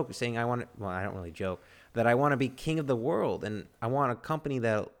joke saying I don't really joke, that I want to be king of the world, and I want a company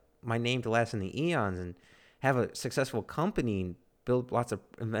that my name to last in the eons and have a successful company and build lots of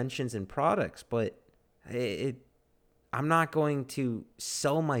inventions and products. But I'm not going to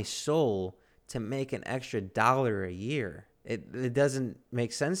sell my soul to make an extra dollar a year. It doesn't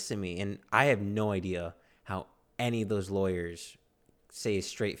make sense to me, and I have no idea how any of those lawyers say a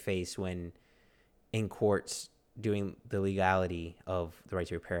straight face when in courts doing the legality of the Right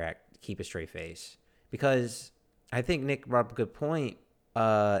to Repair Act. Keep a straight face, because I think Nick brought up a good point.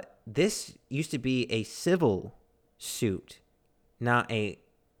 This used to be a civil suit, not a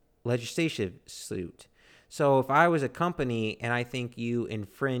legislative suit. So if I was a company and I think you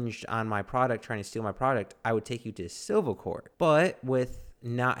infringed on my product, trying to steal my product, I would take you to civil court. But with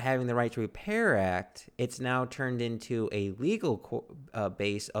not having the Right to Repair Act, it's now turned into a legal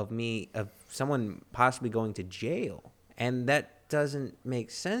base of someone possibly going to jail. And that doesn't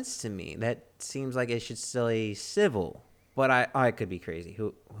make sense to me. That seems like it should stay civil. But I could be crazy.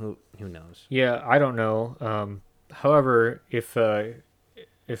 Who knows? yeah, I don't know. However, if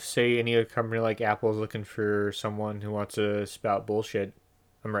say any other company like Apple is looking for someone who wants to spout bullshit,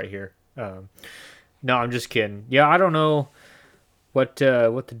 I'm right here. No, I'm just kidding. Yeah, I don't know. what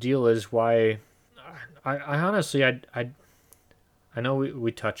the deal is. Why? I honestly I know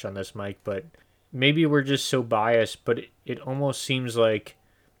we touched on this, Mike, but maybe we're just so biased. But it almost seems like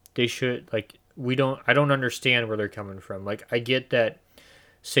they should like we don't. I don't understand where they're coming from. Like I get that.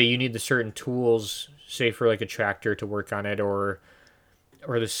 Say you need the certain tools, say for like a tractor to work on it, or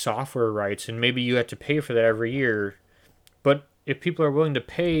the software rights, and maybe you have to pay for that every year. But if people are willing to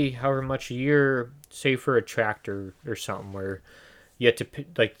pay however much a year, say for a tractor or something, where you have to pay,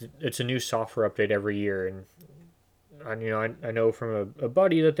 like it's a new software update every year, and I know from a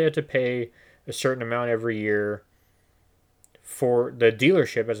buddy that they have to pay a certain amount every year for the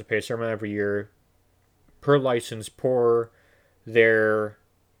dealership has to pay a certain amount every year per license per their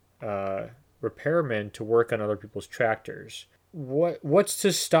uh, repairmen to work on other people's tractors. What's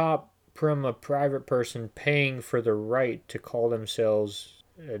to stop from a private person paying for the right to call themselves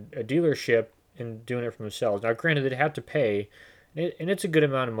a dealership and doing it for themselves? Now, granted, they'd have to pay, and it's a good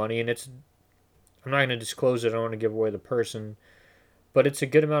amount of money, and it's I'm not going to disclose it. I don't want to give away the person, but it's a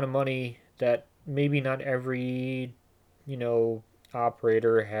good amount of money that maybe not every you know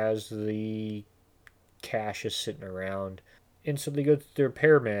operator has the cash is sitting around, and so they go to the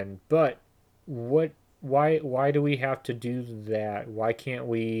repairman. But what? Why do we have to do that? Why can't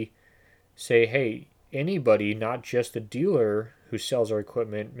we say, hey, anybody, not just a dealer who sells our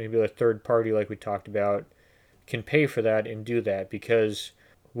equipment, maybe a third party like we talked about, can pay for that and do that? Because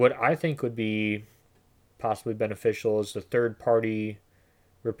what I think would be possibly beneficial is the third party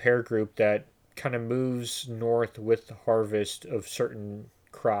repair group that kind of moves north with the harvest of certain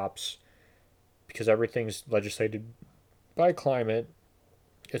crops because everything's legislated by climate.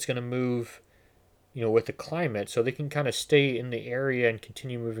 It's going to move, with the climate, so they can kind of stay in the area and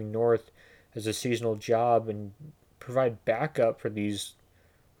continue moving north as a seasonal job and provide backup for these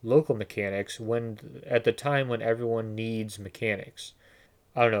local mechanics when at the time when everyone needs mechanics.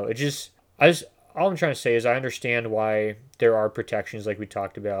 I don't know. I just all I'm trying to say is I understand why there are protections like we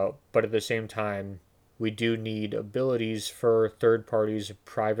talked about, but at the same time, we do need abilities for third parties,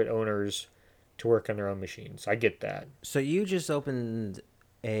 private owners to work on their own machines. I get that. So you just opened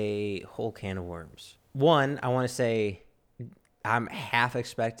a whole can of worms. One, I want to say I'm half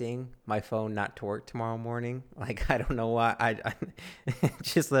expecting my phone not to work tomorrow morning. Like I don't know why. I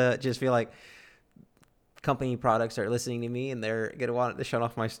just feel like company products are listening to me and they're gonna want to shut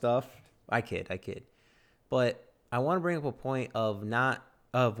off my stuff. I kid. But I want to bring up a point of not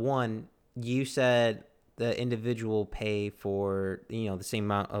of one. You said the individual pay for the same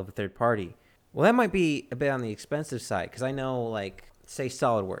amount of a third party. Well, that might be a bit on the expensive side because I know, like, say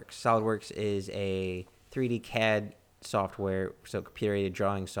SolidWorks. SolidWorks is a 3D CAD software, so computer-aided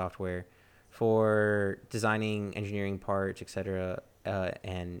drawing software for designing engineering parts, etc.,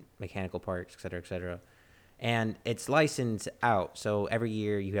 and mechanical parts, etc., etc. And it's licensed out, so every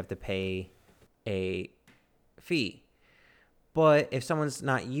year you have to pay a fee. But if someone's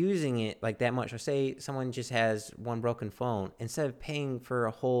not using it like that much, or say someone just has one broken phone, instead of paying for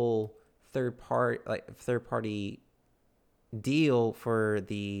a whole third party deal for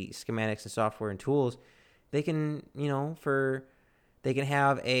the schematics and software and tools, they can they can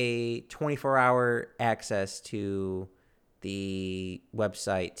have a 24-hour access to the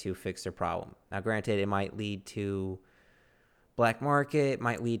website to fix their problem. Now, granted, it might lead to black market,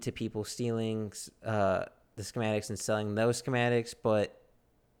 might lead to people stealing the schematics and selling those schematics, but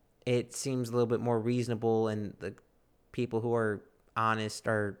it seems a little bit more reasonable, and the people who are honest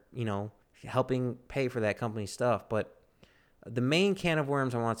are helping pay for that company's stuff. But the main can of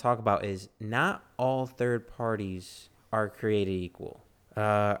worms I want to talk about is not all third parties are created equal.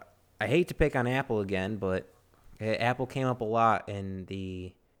 I hate to pick on Apple again, but Apple came up a lot in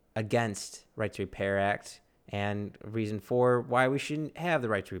the against Right to Repair Act and reason for why we shouldn't have the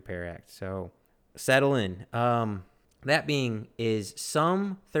Right to Repair Act. So settle in. That being is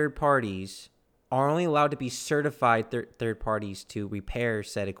some third parties are only allowed to be certified third parties to repair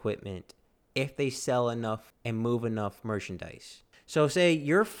said equipment if they sell enough and move enough merchandise. So say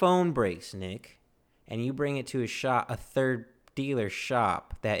your phone breaks, Nick, and you bring it to a third dealer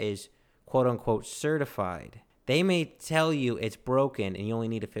shop that is quote unquote certified. They may tell you it's broken and you only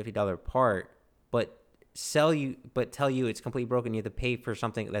need a $50 part, but tell you it's completely broken. You have to pay for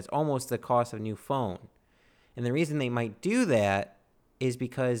something that's almost the cost of a new phone. And the reason they might do that is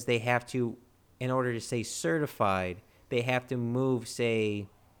because they have to, in order to stay certified, they have to move, say,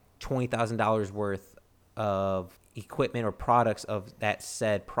 $20,000 worth of equipment or products of that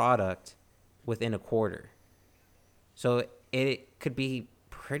said product within a quarter. So it could be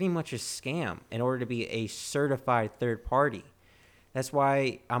pretty much a scam in order to be a certified third party. That's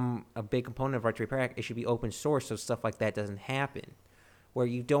why I'm a big component of Right to Repair Act. It should be open source so stuff like that doesn't happen. where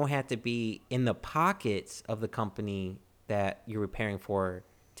you don't have to be in the pockets of the company that you're repairing for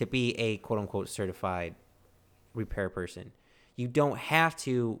to be a quote unquote certified repair person. You don't have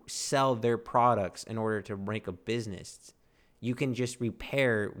to sell their products in order to make a business. You can just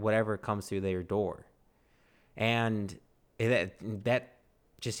repair whatever comes through their door. And that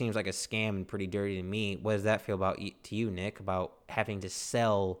just seems like a scam and pretty dirty to me. What does that feel to you, Nick, about having to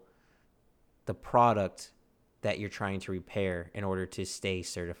sell the product that you're trying to repair in order to stay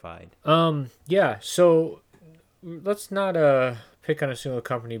certified? Yeah, so let's not pick on a single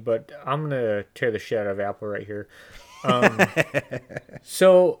company, but I'm gonna tear the shit out of Apple right here.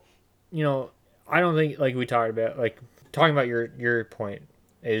 So, I don't think, like we talked about, like talking about your point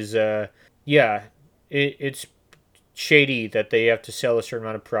is yeah, it's shady that they have to sell a certain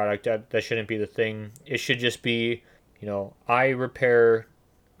amount of product. That shouldn't be the thing. It should just be, I repair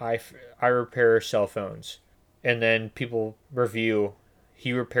I repair cell phones, and then people review.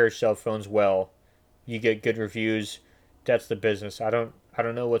 He repairs cell phones well. You get good reviews. That's the business. I don't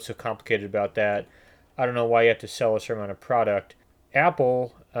know what's so complicated about that. I don't know why you have to sell a certain amount of product.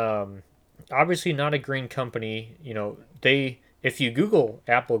 Apple, obviously not a green company. If you Google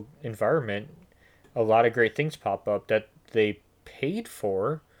Apple environment, a lot of great things pop up that they paid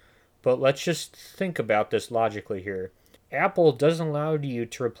for. But let's just think about this logically here. Apple doesn't allow you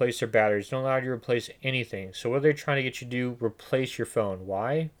to replace their batteries, don't allow you to replace anything. So what are they trying to get you to do? Replace your phone.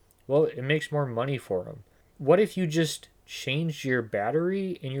 Why? Well, it makes more money for them. What if you just changed your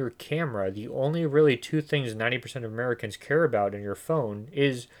battery and your camera? The only really two things 90% of Americans care about in your phone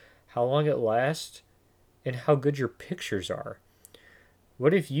is how long it lasts and how good your pictures are.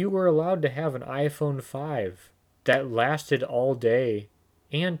 What if you were allowed to have an iPhone 5 that lasted all day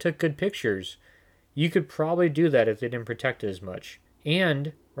and took good pictures? You could probably do that if they didn't protect it as much.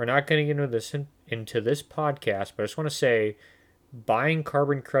 And we're not going to get into this podcast, but I just want to say buying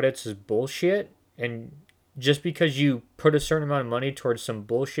carbon credits is bullshit. And just because you put a certain amount of money towards some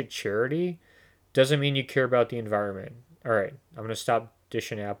bullshit charity doesn't mean you care about the environment. All right, I'm going to stop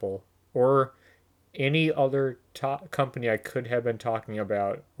dishing Apple or any other company I could have been talking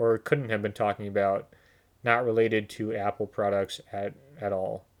about or couldn't have been talking about, not related to Apple products at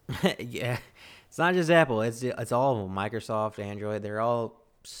all. Yeah, it's not just Apple. It's all of them. Microsoft, Android, they're all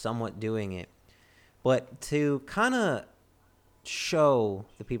somewhat doing it. But to kind of show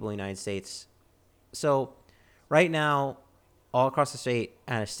the people in the United States, so right now, all across the state,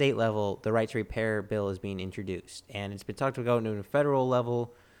 at a state level, the right to repair bill is being introduced. And it's been talked about on a federal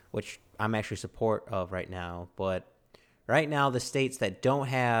level, which I'm actually support of right now. But right now, the states that don't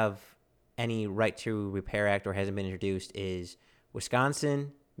have any right to repair act or hasn't been introduced is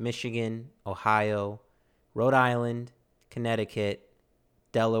Wisconsin, Michigan, Ohio, Rhode Island, Connecticut,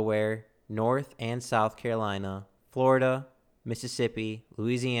 Delaware, North and South Carolina, Florida, Mississippi,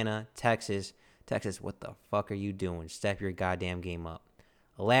 Louisiana, Texas. Texas, what the fuck are you doing? Step your goddamn game up.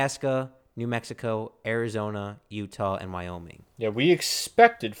 Alaska, New Mexico, Arizona, Utah, and Wyoming. Yeah, we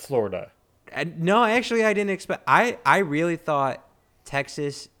expected Florida. No, actually, I didn't expect. I really thought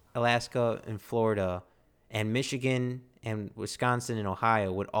Texas, Alaska, and Florida, and Michigan, and Wisconsin, and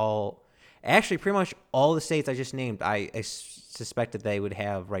Ohio would all. Actually, pretty much all the states I just named, I suspected they would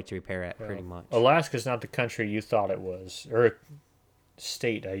have right to repair at pretty much. Alaska's not the country you thought it was, or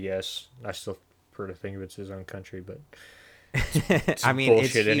state, I guess. I still prefer to think of it as its own country, but it's I mean,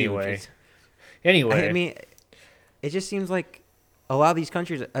 bullshit it's anyway. Huge. Anyway, I mean, it just seems like a lot of these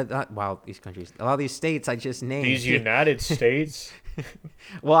countries, a lot of these states I just named. These United States.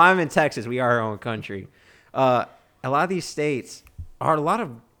 Well, I'm in Texas. We are our own country. A lot of these states are a lot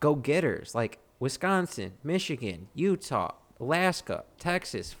of go-getters, like Wisconsin, Michigan, Utah, Alaska,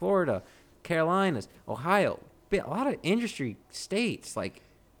 Texas, Florida, Carolinas, Ohio. A lot of industry states. Like,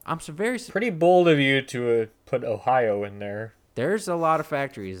 I'm so very pretty bold of you to put Ohio in there. There's a lot of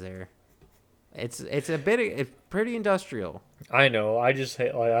factories there. It's pretty industrial. I know.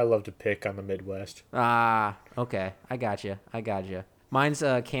 I love to pick on the Midwest. Ah, okay. I got you. Mine's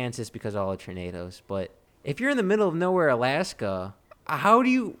Kansas because of all the tornadoes. But if you're in the middle of nowhere, Alaska, how do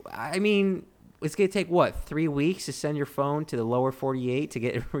you? I mean, it's gonna take what 3 weeks to send your phone to the lower 48 to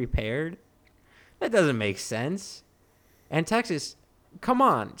get it repaired? That doesn't make sense. And Texas, come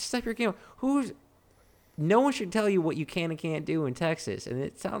on, step your game up. No one should tell you what you can and can't do in Texas. And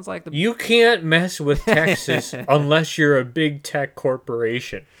it sounds like you can't mess with Texas unless you're a big tech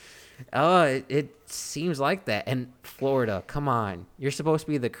corporation. It seems like that. And Florida, come on. You're supposed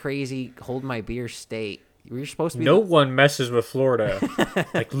to be the crazy hold my beer state. You're supposed to be one messes with Florida.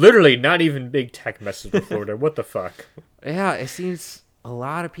 Like, literally, not even big tech messes with Florida. What the fuck? Yeah, it seems a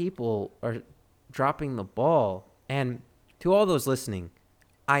lot of people are dropping the ball. And to all those listening,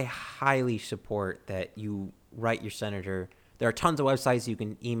 I highly support that you write your senator. There are tons of websites you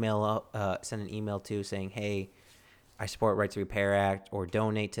can send an email to saying, hey, I support Right to Repair Act, or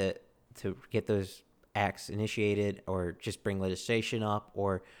donate to get those acts initiated, or just bring legislation up.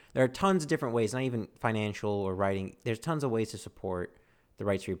 Or there are tons of different ways, not even financial or writing. There's tons of ways to support the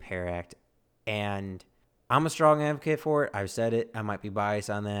Right to Repair Act. And I'm a strong advocate for it. I've said it. I might be biased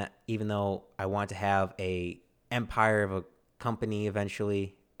on that, even though I want to have a empire of a company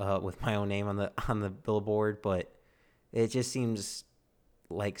eventually with my own name on the billboard. But it just seems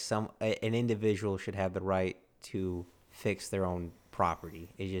like an individual should have the right to fix their own property.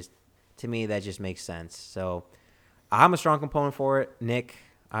 It just, to me, that just makes sense. So I'm a strong component for it. Nick,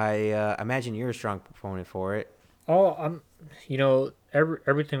 I imagine you're a strong proponent for it. Oh,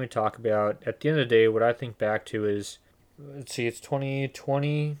 everything we talk about, at the end of the day, what I think back to is, let's see, it's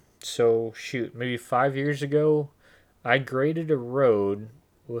 2020, so shoot, maybe 5 years ago, I graded a road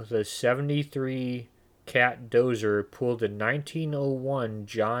with a 73 cat dozer pulled a 1901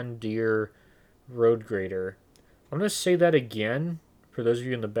 John Deere road grader. I'm going to say that again for those of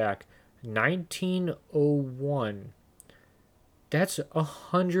you in the back. 1901. That's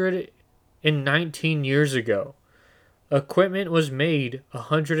 119 years ago. Equipment was made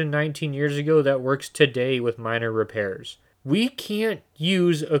 119 years ago that works today with minor repairs. We can't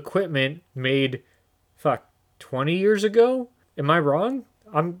use equipment made 20 years ago? Am I wrong?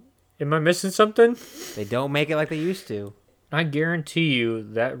 Am I missing something? They don't make it like they used to. I guarantee you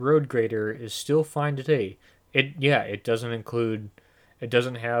that road grader is still fine today. It doesn't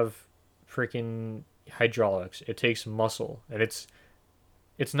have freaking hydraulics. It takes muscle, and it's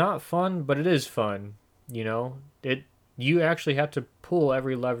not fun, but it is fun. You actually have to pull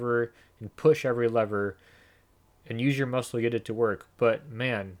every lever and push every lever and use your muscle to get it to work. But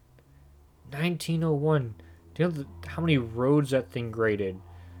man, 1901, do you know how many roads that thing graded?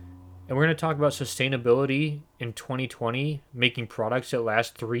 And we're going to talk about sustainability in 2020, making products that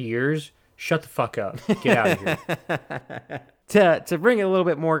last 3 years. Shut the fuck up. Get out of here. To bring it a little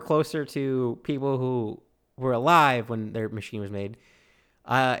bit more closer to people who were alive when their machine was made,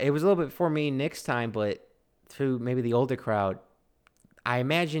 it was a little bit before me, Nick's time, but to maybe the older crowd, I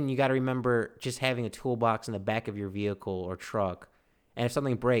imagine you got to remember just having a toolbox in the back of your vehicle or truck. And if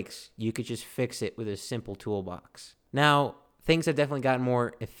something breaks, you could just fix it with a simple toolbox. Now, things have definitely gotten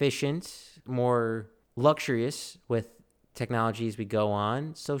more efficient, more luxurious with technology as we go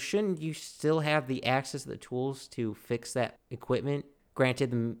on. So shouldn't you still have the access to the tools to fix that equipment?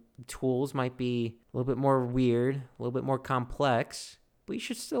 Granted, the tools might be a little bit more weird, a little bit more complex, but you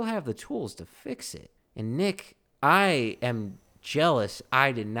should still have the tools to fix it. And Nick, I am jealous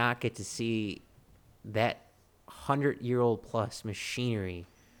I did not get to see that 100-year-old plus machinery.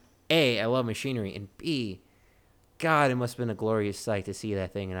 A, I love machinery, and B, God, it must have been a glorious sight to see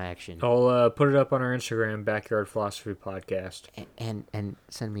that thing in action. I'll put it up on our Instagram, Backyard Philosophy Podcast. And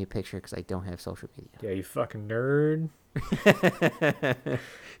send me a picture because I don't have social media. Yeah, you fucking nerd.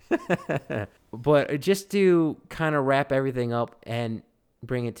 But just to kind of wrap everything up and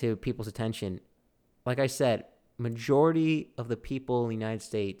bring it to people's attention, like I said, majority of the people in the United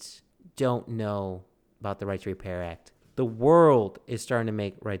States don't know about the Right to Repair Act. The world is starting to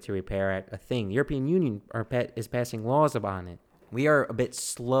make Right to Repair Act a thing. The European Union is passing laws upon it. We are a bit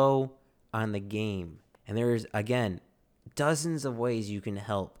slow on the game. And there's, again, dozens of ways you can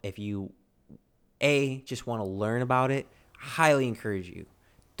help. If you, just want to learn about it, highly encourage you.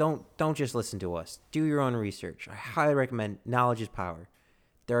 Don't just listen to us. Do your own research. I highly recommend Knowledge is Power.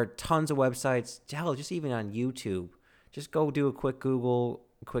 There are tons of websites. Hell, just even on YouTube. Just go do a quick Google,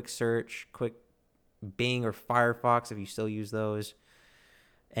 a quick search, quick Bing or Firefox if you still use those.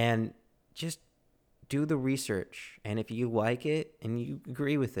 And just do the research. And if you like it and you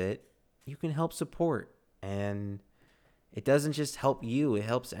agree with it, you can help support. And it doesn't just help you, it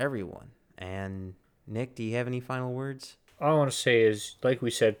helps everyone. And Nick, do you have any final words? All I want to say is, like we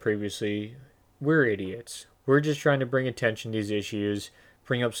said previously, we're idiots. We're just trying to bring attention to these issues,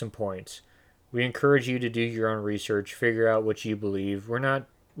 bring up some points. We encourage you to do your own research, figure out what you believe.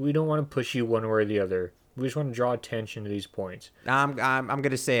 We don't want to push you one way or the other. We just want to draw attention to these points. I'm going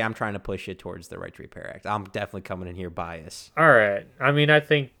to say I'm trying to push it towards the Right to Repair Act. I'm definitely coming in here biased. All right. I mean, I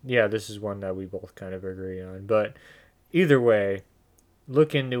think, this is one that we both kind of agree on. But either way,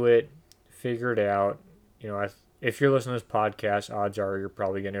 look into it, figure it out. If you're listening to this podcast, odds are you're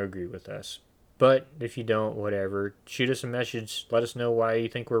probably going to agree with us. But if you don't, whatever, shoot us a message. Let us know why you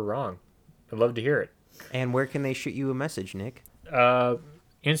think we're wrong. I'd love to hear it. And where can they shoot you a message, Nick?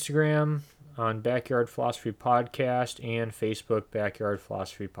 Instagram on Backyard Philosophy Podcast and Facebook Backyard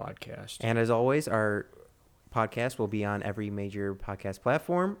Philosophy Podcast. And as always, our podcast will be on every major podcast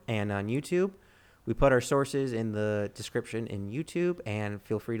platform and on YouTube. We put our sources in the description in YouTube, and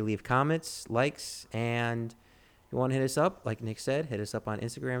feel free to leave comments, likes, and if you want to hit us up, like Nick said, hit us up on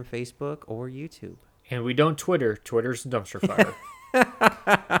Instagram, Facebook, or YouTube. And we don't Twitter. Twitter's dumpster fire.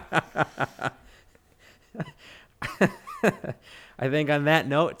 I think on that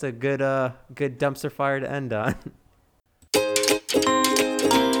note, it's a good dumpster fire to end on.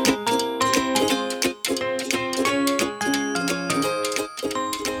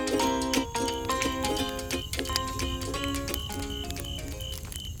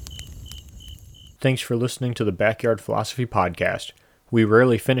 Thanks for listening to the Backyard Philosophy Podcast. We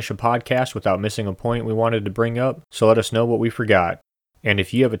rarely finish a podcast without missing a point we wanted to bring up, so let us know what we forgot. And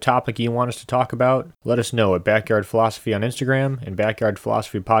if you have a topic you want us to talk about, let us know at Backyard Philosophy on Instagram and Backyard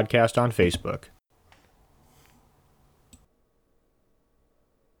Philosophy Podcast on Facebook.